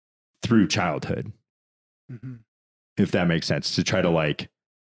through childhood. Mm-hmm. If that makes sense, to try to like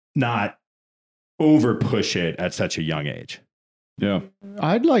not over push it at such a young age. Yeah.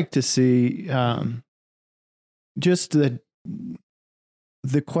 I'd like to see just the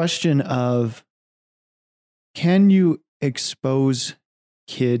question of, can you expose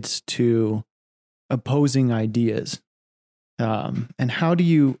kids to opposing ideas? And how do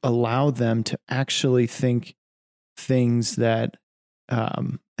you allow them to actually think things that,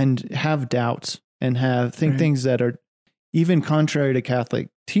 and have doubts and think things that are even contrary to Catholic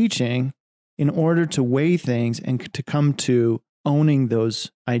teaching in order to weigh things and to come to owning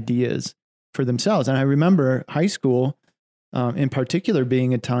those ideas for themselves? And I remember high school, in particular,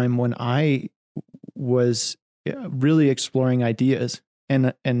 being a time when I was really exploring ideas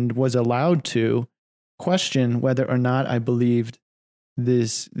and was allowed to question whether or not I believed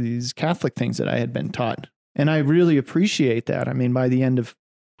these Catholic things that I had been taught. And I really appreciate that. I mean, by the end of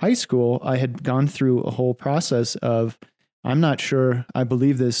high school, I had gone through a whole process of, I'm not sure I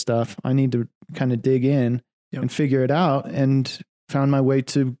believe this stuff. I need to kind of dig in and figure it out, and found my way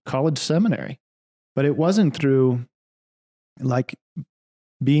to college seminary. But it wasn't through like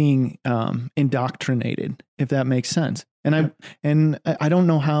being indoctrinated, if that makes sense. And I don't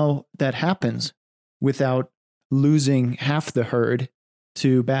know how that happens without losing half the herd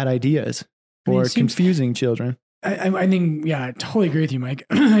to bad ideas or confusing children. I think, yeah, I totally agree with you, Mike.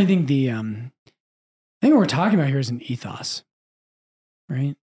 I think what we're talking about here is an ethos,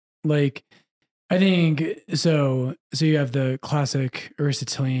 right? Like, I think, so you have the classic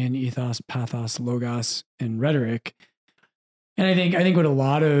Aristotelian ethos, pathos, logos, and rhetoric. And I think what a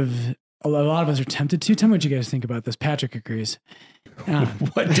lot of us are tempted to. Tell me what you guys think about this. Patrick agrees.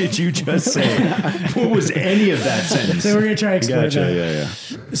 What did you just say? What was any of that sentence? So we're going to try to explain that. Yeah.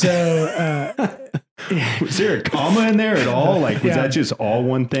 So, was there a comma in there at all? Like, was that just all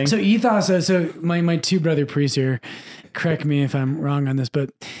one thing? So ethos, so my two brother priests here, correct me if I'm wrong on this,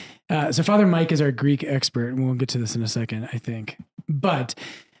 but so Father Mike is our Greek expert, and we'll get to this in a second, I think. But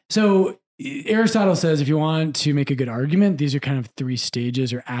so Aristotle says, if you want to make a good argument, these are kind of 3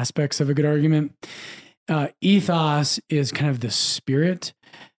 stages or aspects of a good argument. Ethos is kind of the spirit,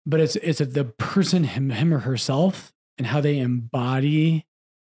 but it's the person, him or herself, and how they embody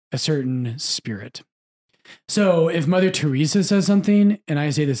a certain spirit. So if Mother Teresa says something and I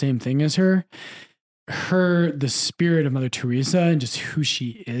say the same thing as her, the spirit of Mother Teresa and just who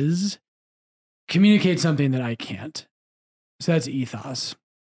she is communicates something that I can't. So that's ethos.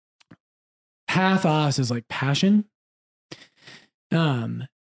 Pathos is like passion. And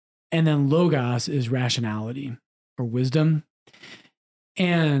then logos is rationality or wisdom.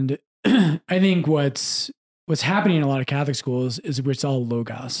 And I think what's happening in a lot of Catholic schools is it's all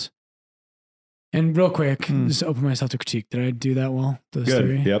logos. And real quick, just open myself to critique. Did I do that well? Those Good.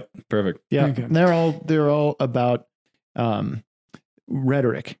 3? Yep. Perfect. Yeah. Okay. They're all about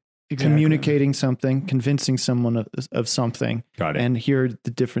rhetoric. Exactly. Communicating something, convincing someone of something. Got it. And here are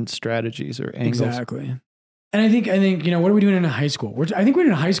the different strategies or angles. Exactly. And I think, what are we doing in a high school? I think we're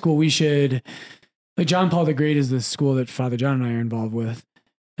in a high school. We should, like John Paul the Great is the school that Father John and I are involved with.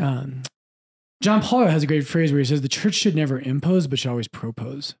 John Paul has a great phrase where he says the church should never impose, but should always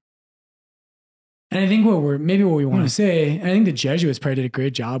propose. And I think what we want to say, and I think the Jesuits probably did a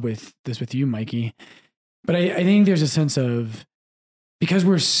great job with this with you, Mikey. But I think there's a sense of, because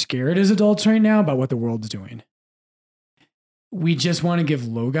we're scared as adults right now about what the world's doing, we just want to give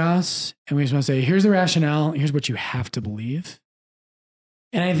logos, and we just want to say, here's the rationale, here's what you have to believe.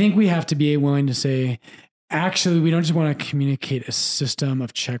 And I think we have to be willing to say, actually, we don't just want to communicate a system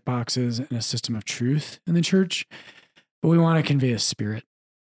of checkboxes and a system of truth in the church, but we want to convey a spirit.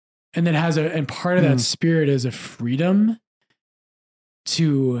 And that and part of that spirit is a freedom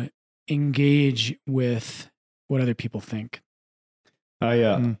to engage with what other people think.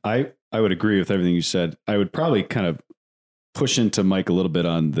 I would agree with everything you said. I would probably kind of push into Mike a little bit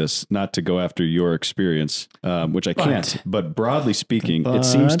on this, not to go after your experience, which I can't, but broadly speaking, it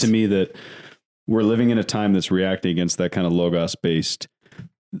seems to me that we're living in a time that's reacting against that kind of logos based.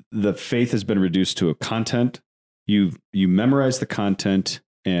 The faith has been reduced to a content. You memorize the content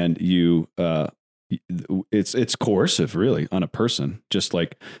and it's coercive really on a person. Just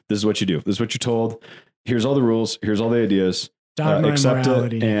like, this is what you do. This is what you're told. Here's all the rules. Here's all the ideas. Accept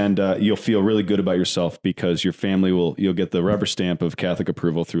it, and you'll feel really good about yourself because your family you'll get the rubber stamp of Catholic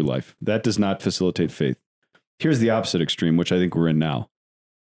approval through life. That does not facilitate faith. Here's the opposite extreme, which I think we're in now.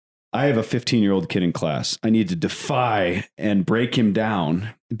 I have a 15-year-old kid in class. I need to defy and break him down,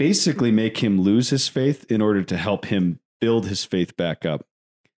 basically make him lose his faith in order to help him build his faith back up.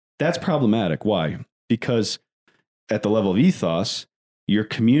 That's problematic. Why? Because at the level of ethos, you're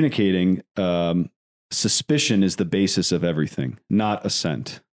communicating suspicion is the basis of everything, not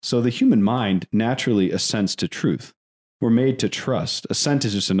assent. So the human mind naturally assents to truth. We're made to trust. Assent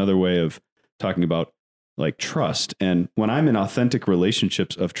is just another way of talking about like trust. And when I'm in authentic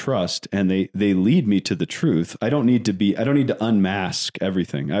relationships of trust and they lead me to the truth, I don't need to unmask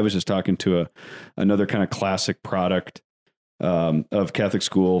everything. I was just talking to another kind of classic product of Catholic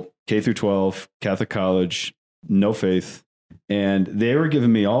school, K through 12, Catholic college, no faith. And they were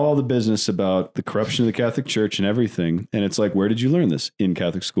giving me all the business about the corruption of the Catholic Church and everything. And it's like, where did you learn this? In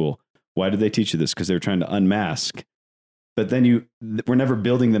Catholic school. Why did they teach you this? Because they were trying to unmask. But then we're never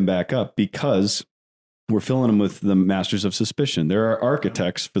building them back up because we're filling them with the masters of suspicion. There are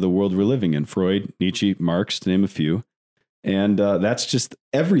architects for the world we're living in. Freud, Nietzsche, Marx, to name a few. And that's just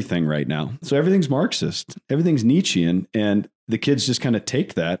everything right now. So everything's Marxist. Everything's Nietzschean. And the kids just kind of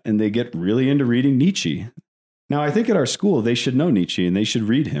take that and they get really into reading Nietzsche. Now, I think at our school, they should know Nietzsche and they should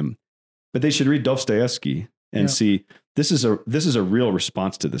read him, but they should read Dostoevsky and see this is a real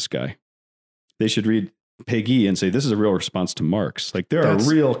response to this guy. They should read Péguy and say, this is a real response to Marx. Like there are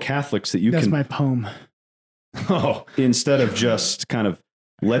real Catholics that you can. That's my poem. Oh, instead of just kind of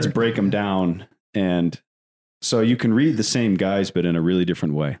let's break them down. And so you can read the same guys, but in a really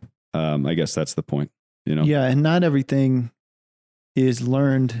different way. I guess that's the point, you know? Yeah. And not everything is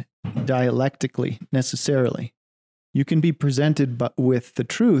learned dialectically necessarily. You can be presented with the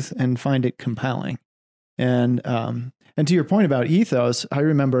truth and find it compelling. And to your point about ethos, I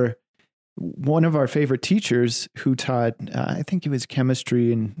remember one of our favorite teachers who taught, I think it was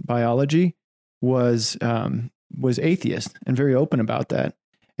chemistry and biology, was atheist and very open about that.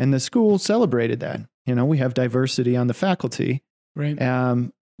 And the school celebrated that. You know, we have diversity on the faculty, right?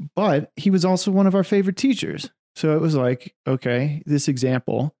 But he was also one of our favorite teachers. So it was like, okay, this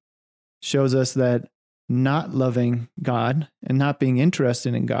example shows us that not loving God and not being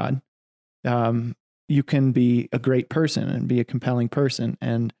interested in God, you can be a great person and be a compelling person.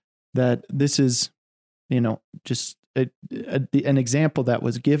 And that this is, you know, just an example that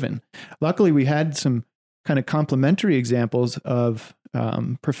was given. Luckily, we had some kind of complementary examples of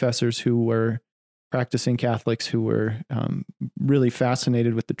professors who were practicing Catholics who were really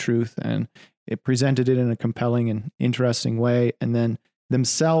fascinated with the truth, and it presented it in a compelling and interesting way. And then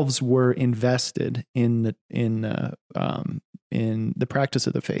themselves were invested in the practice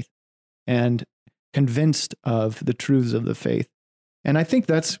of the faith and convinced of the truths of the faith. And I think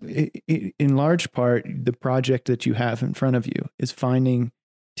that's in large part the project that you have in front of you is finding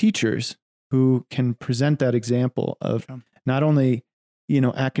teachers who can present that example of not only, you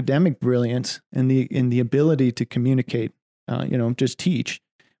know, academic brilliance and the ability to communicate, you know, just teach,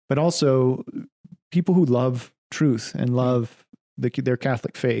 but also people who love truth and love their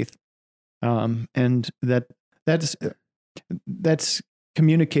Catholic faith, and that's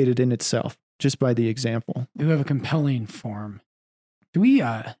communicated in itself just by the example. Who have a compelling form. Do we?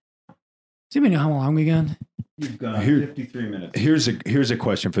 Does anybody know how long we got? You've got 53 minutes. Here's a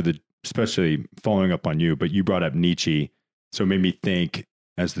question for especially following up on you, but you brought up Nietzsche, so it made me think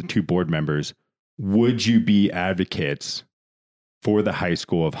as the two board members, would you be advocates for the high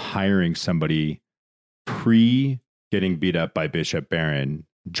school of hiring somebody getting beat up by Bishop Barron,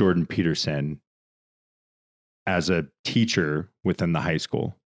 Jordan Peterson, as a teacher within the high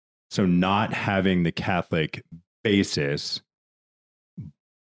school? So not having the Catholic basis,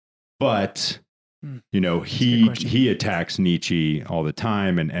 but, you know, he attacks Nietzsche all the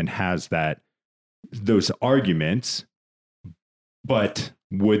time and has those arguments. But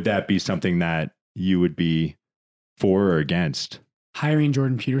would that be something that you would be for or against? Hiring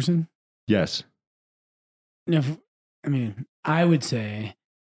Jordan Peterson? Yes. I would say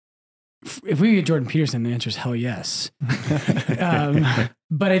if we get Jordan Peterson, the answer is hell yes.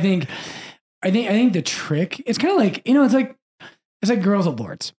 But I think the trick, it's kind of like, you know, it's like Girls at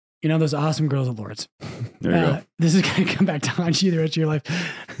Lords. You know, those awesome girls at Lord's. There you go. This is going to come back to haunt you the rest of your life.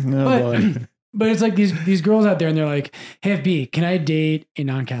 No, But, boy. but it's like these girls out there and they're like, hey, FB, can I date a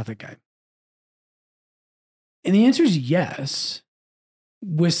non-Catholic guy? And the answer is yes,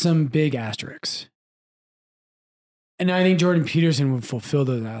 with some big asterisks. And I think Jordan Peterson would fulfill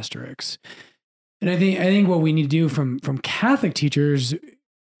those asterisks. And I think what we need to do from Catholic teachers,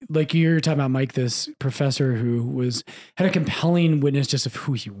 like you're talking about, Mike, this professor who had a compelling witness just of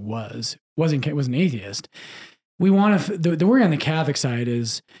who he was an atheist. We want to, the worry on the Catholic side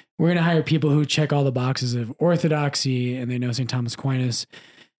is we're going to hire people who check all the boxes of orthodoxy and they know St. Thomas Aquinas,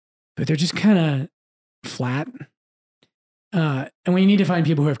 but they're just kind of flat. And we need to find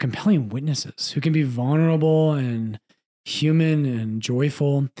people who have compelling witnesses, who can be vulnerable and human and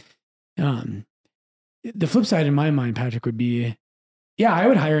joyful. The flip side in my mind, Patrick, would be, yeah, I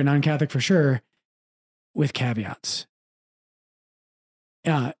would hire a non-Catholic for sure, with caveats.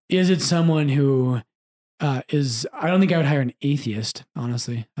 Is it someone who I don't think I would hire an atheist,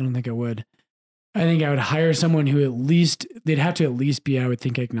 honestly. I don't think I would. I think I would hire someone who they'd have to at least be, I would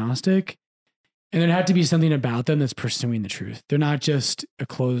think, agnostic. And there'd have to be something about them that's pursuing the truth. They're not just a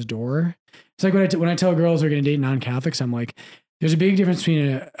closed door. It's like when I tell girls they're going to date non-Catholics, I'm like, there's a big difference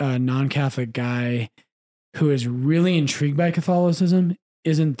between a non-Catholic guy who is really intrigued by Catholicism,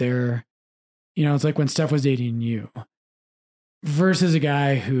 isn't there, it's like when Steph was dating you, versus a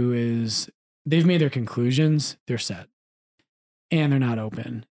guy they've made their conclusions, they're set, and they're not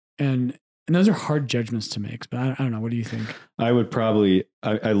open. And those are hard judgments to make, but I don't know. What do you think? I would probably,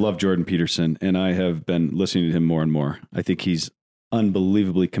 I love Jordan Peterson, and I have been listening to him more and more. I think he's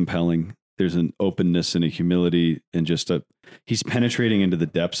unbelievably compelling. There's an openness and a humility and he's penetrating into the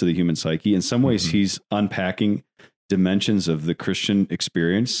depths of the human psyche. In some ways, he's unpacking dimensions of the Christian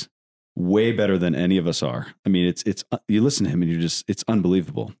experience way better than any of us are. I mean, it's you listen to him and it's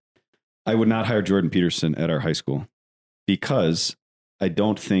unbelievable. I would not hire Jordan Peterson at our high school because I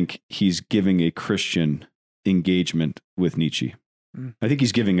don't think he's giving a Christian engagement with Nietzsche. I think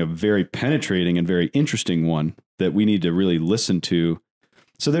he's giving a very penetrating and very interesting one that we need to really listen to.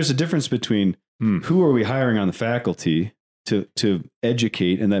 So there's a difference between who are we hiring on the faculty to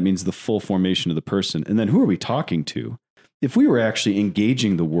educate, and that means the full formation of the person, and then who are we talking to? If we were actually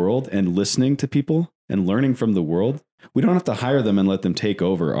engaging the world and listening to people and learning from the world, we don't have to hire them and let them take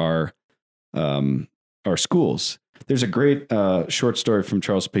over our schools. There's a great short story from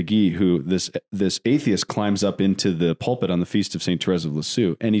Charles Péguy, who this atheist climbs up into the pulpit on the feast of St. Therese of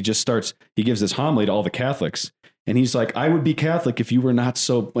Lisieux, and he gives this homily to all the Catholics. And he's like, I would be Catholic if you were not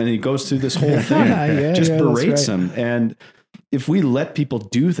so, and he goes through this whole thing, berates them. And if we let people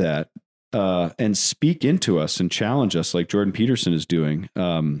do that and speak into us and challenge us like Jordan Peterson is doing,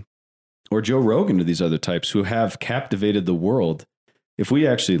 or Joe Rogan or these other types who have captivated the world, if we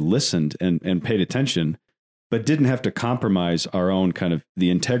actually listened and paid attention, but didn't have to compromise our own kind of the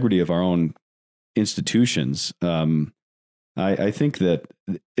integrity of our own institutions, I think that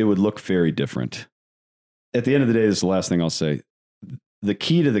it would look very different. At the end of the day, this is the last thing I'll say. The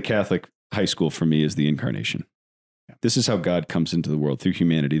key to the Catholic high school for me is the incarnation. This is how God comes into the world, through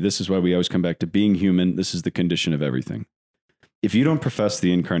humanity. This is why we always come back to being human. This is the condition of everything. If you don't profess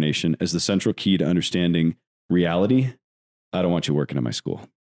the incarnation as the central key to understanding reality, I don't want you working at my school.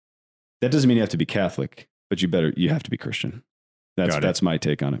 That doesn't mean you have to be Catholic, but you have to be Christian. That's my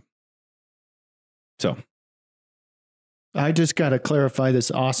take on it. So I just got to clarify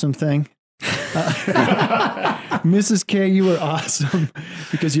this awesome thing. Mrs. K, you were awesome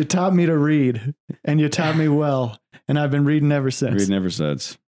because you taught me to read and you taught me well. And I've been reading ever since. Yeah.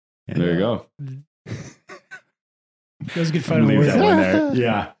 There you go. That was a good fun. Leave that one there.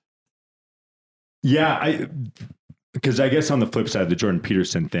 Yeah. Yeah. Because I guess on the flip side of the Jordan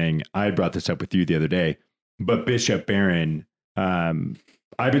Peterson thing, I brought this up with you the other day, but Bishop Barron, I've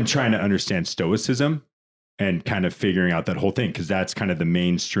been trying to understand Stoicism and kind of figuring out that whole thing, because that's kind of the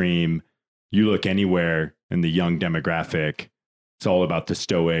mainstream. You look anywhere in the young demographic, it's all about the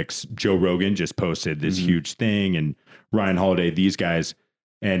Stoics. Joe Rogan just posted this huge thing, and Ryan Holiday, these guys.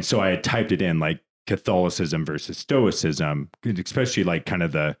 And so I had typed it in like Catholicism versus Stoicism, especially like kind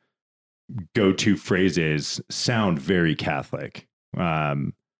of the go-to phrases sound very Catholic.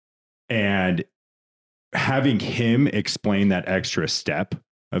 And having him explain that extra step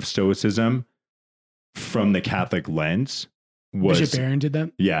of Stoicism from the Catholic lens was... Bishop Barron did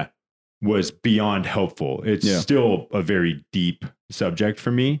that? Yeah. Was beyond helpful. It's still a very deep subject for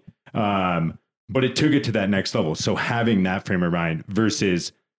me. But it took it to that next level. So having that frame of mind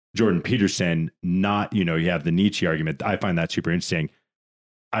versus Jordan Peterson, not, you have the Nietzsche argument. I find that super interesting.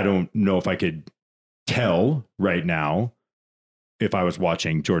 I don't know if I could tell right now if I was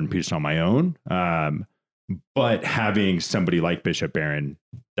watching Jordan Peterson on my own. But having somebody like Bishop Barron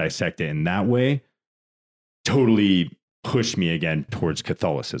dissect it in that way totally pushed me again towards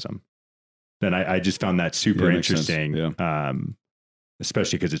Catholicism. And I just found that super Yeah, makes sense. interesting,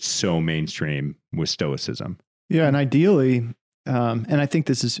 especially because it's so mainstream with Stoicism. Yeah, and ideally, and I think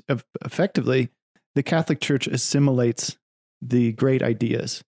this is effectively, the Catholic Church assimilates the great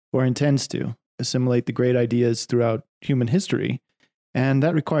ideas, or intends to assimilate the great ideas throughout human history, and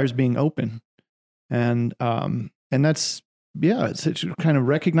that requires being open, and that's it's kind of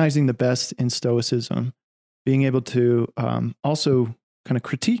recognizing the best in Stoicism, being able to also kind of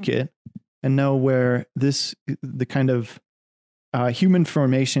critique it and know where the kind of human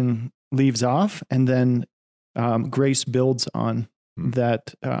formation leaves off, and then grace builds on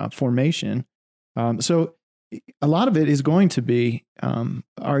that formation. So a lot of it is going to be,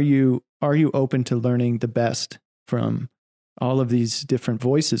 are you open to learning the best from all of these different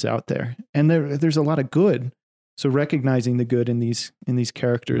voices out there? And there's a lot of good. So recognizing the good in these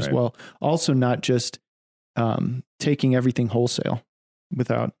characters, Right. while also not just taking everything wholesale,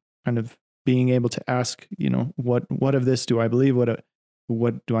 without kind of being able to ask, what of this do I believe?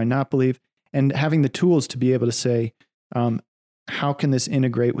 What do I not believe? And having the tools to be able to say, how can this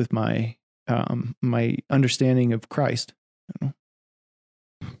integrate with my my understanding of Christ?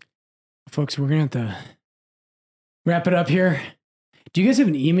 Folks, we're going to have to wrap it up here. Do you guys have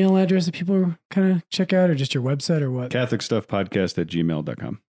an email address that people kind of check out, or just your website, or what?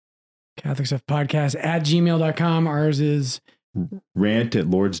 CatholicStuffPodcast@gmail.com. CatholicStuffPodcast@gmail.com. Ours is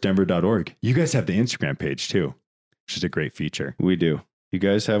Rant@lordsdenver.org. You guys have the Instagram page too, which is a great feature. We do. You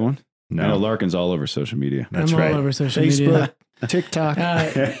guys have one? I know No, Larkin's all over social media. that's I'm right. all over social Facebook, media. TikTok.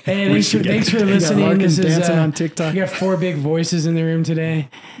 Hey, We thanks should get for to- listening. Larkin This is dancing on TikTok. we got 4 big voices in the room today.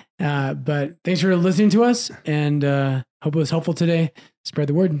 But thanks for listening to us, and hope it was helpful today. Spread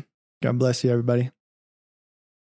the word. God bless you, everybody.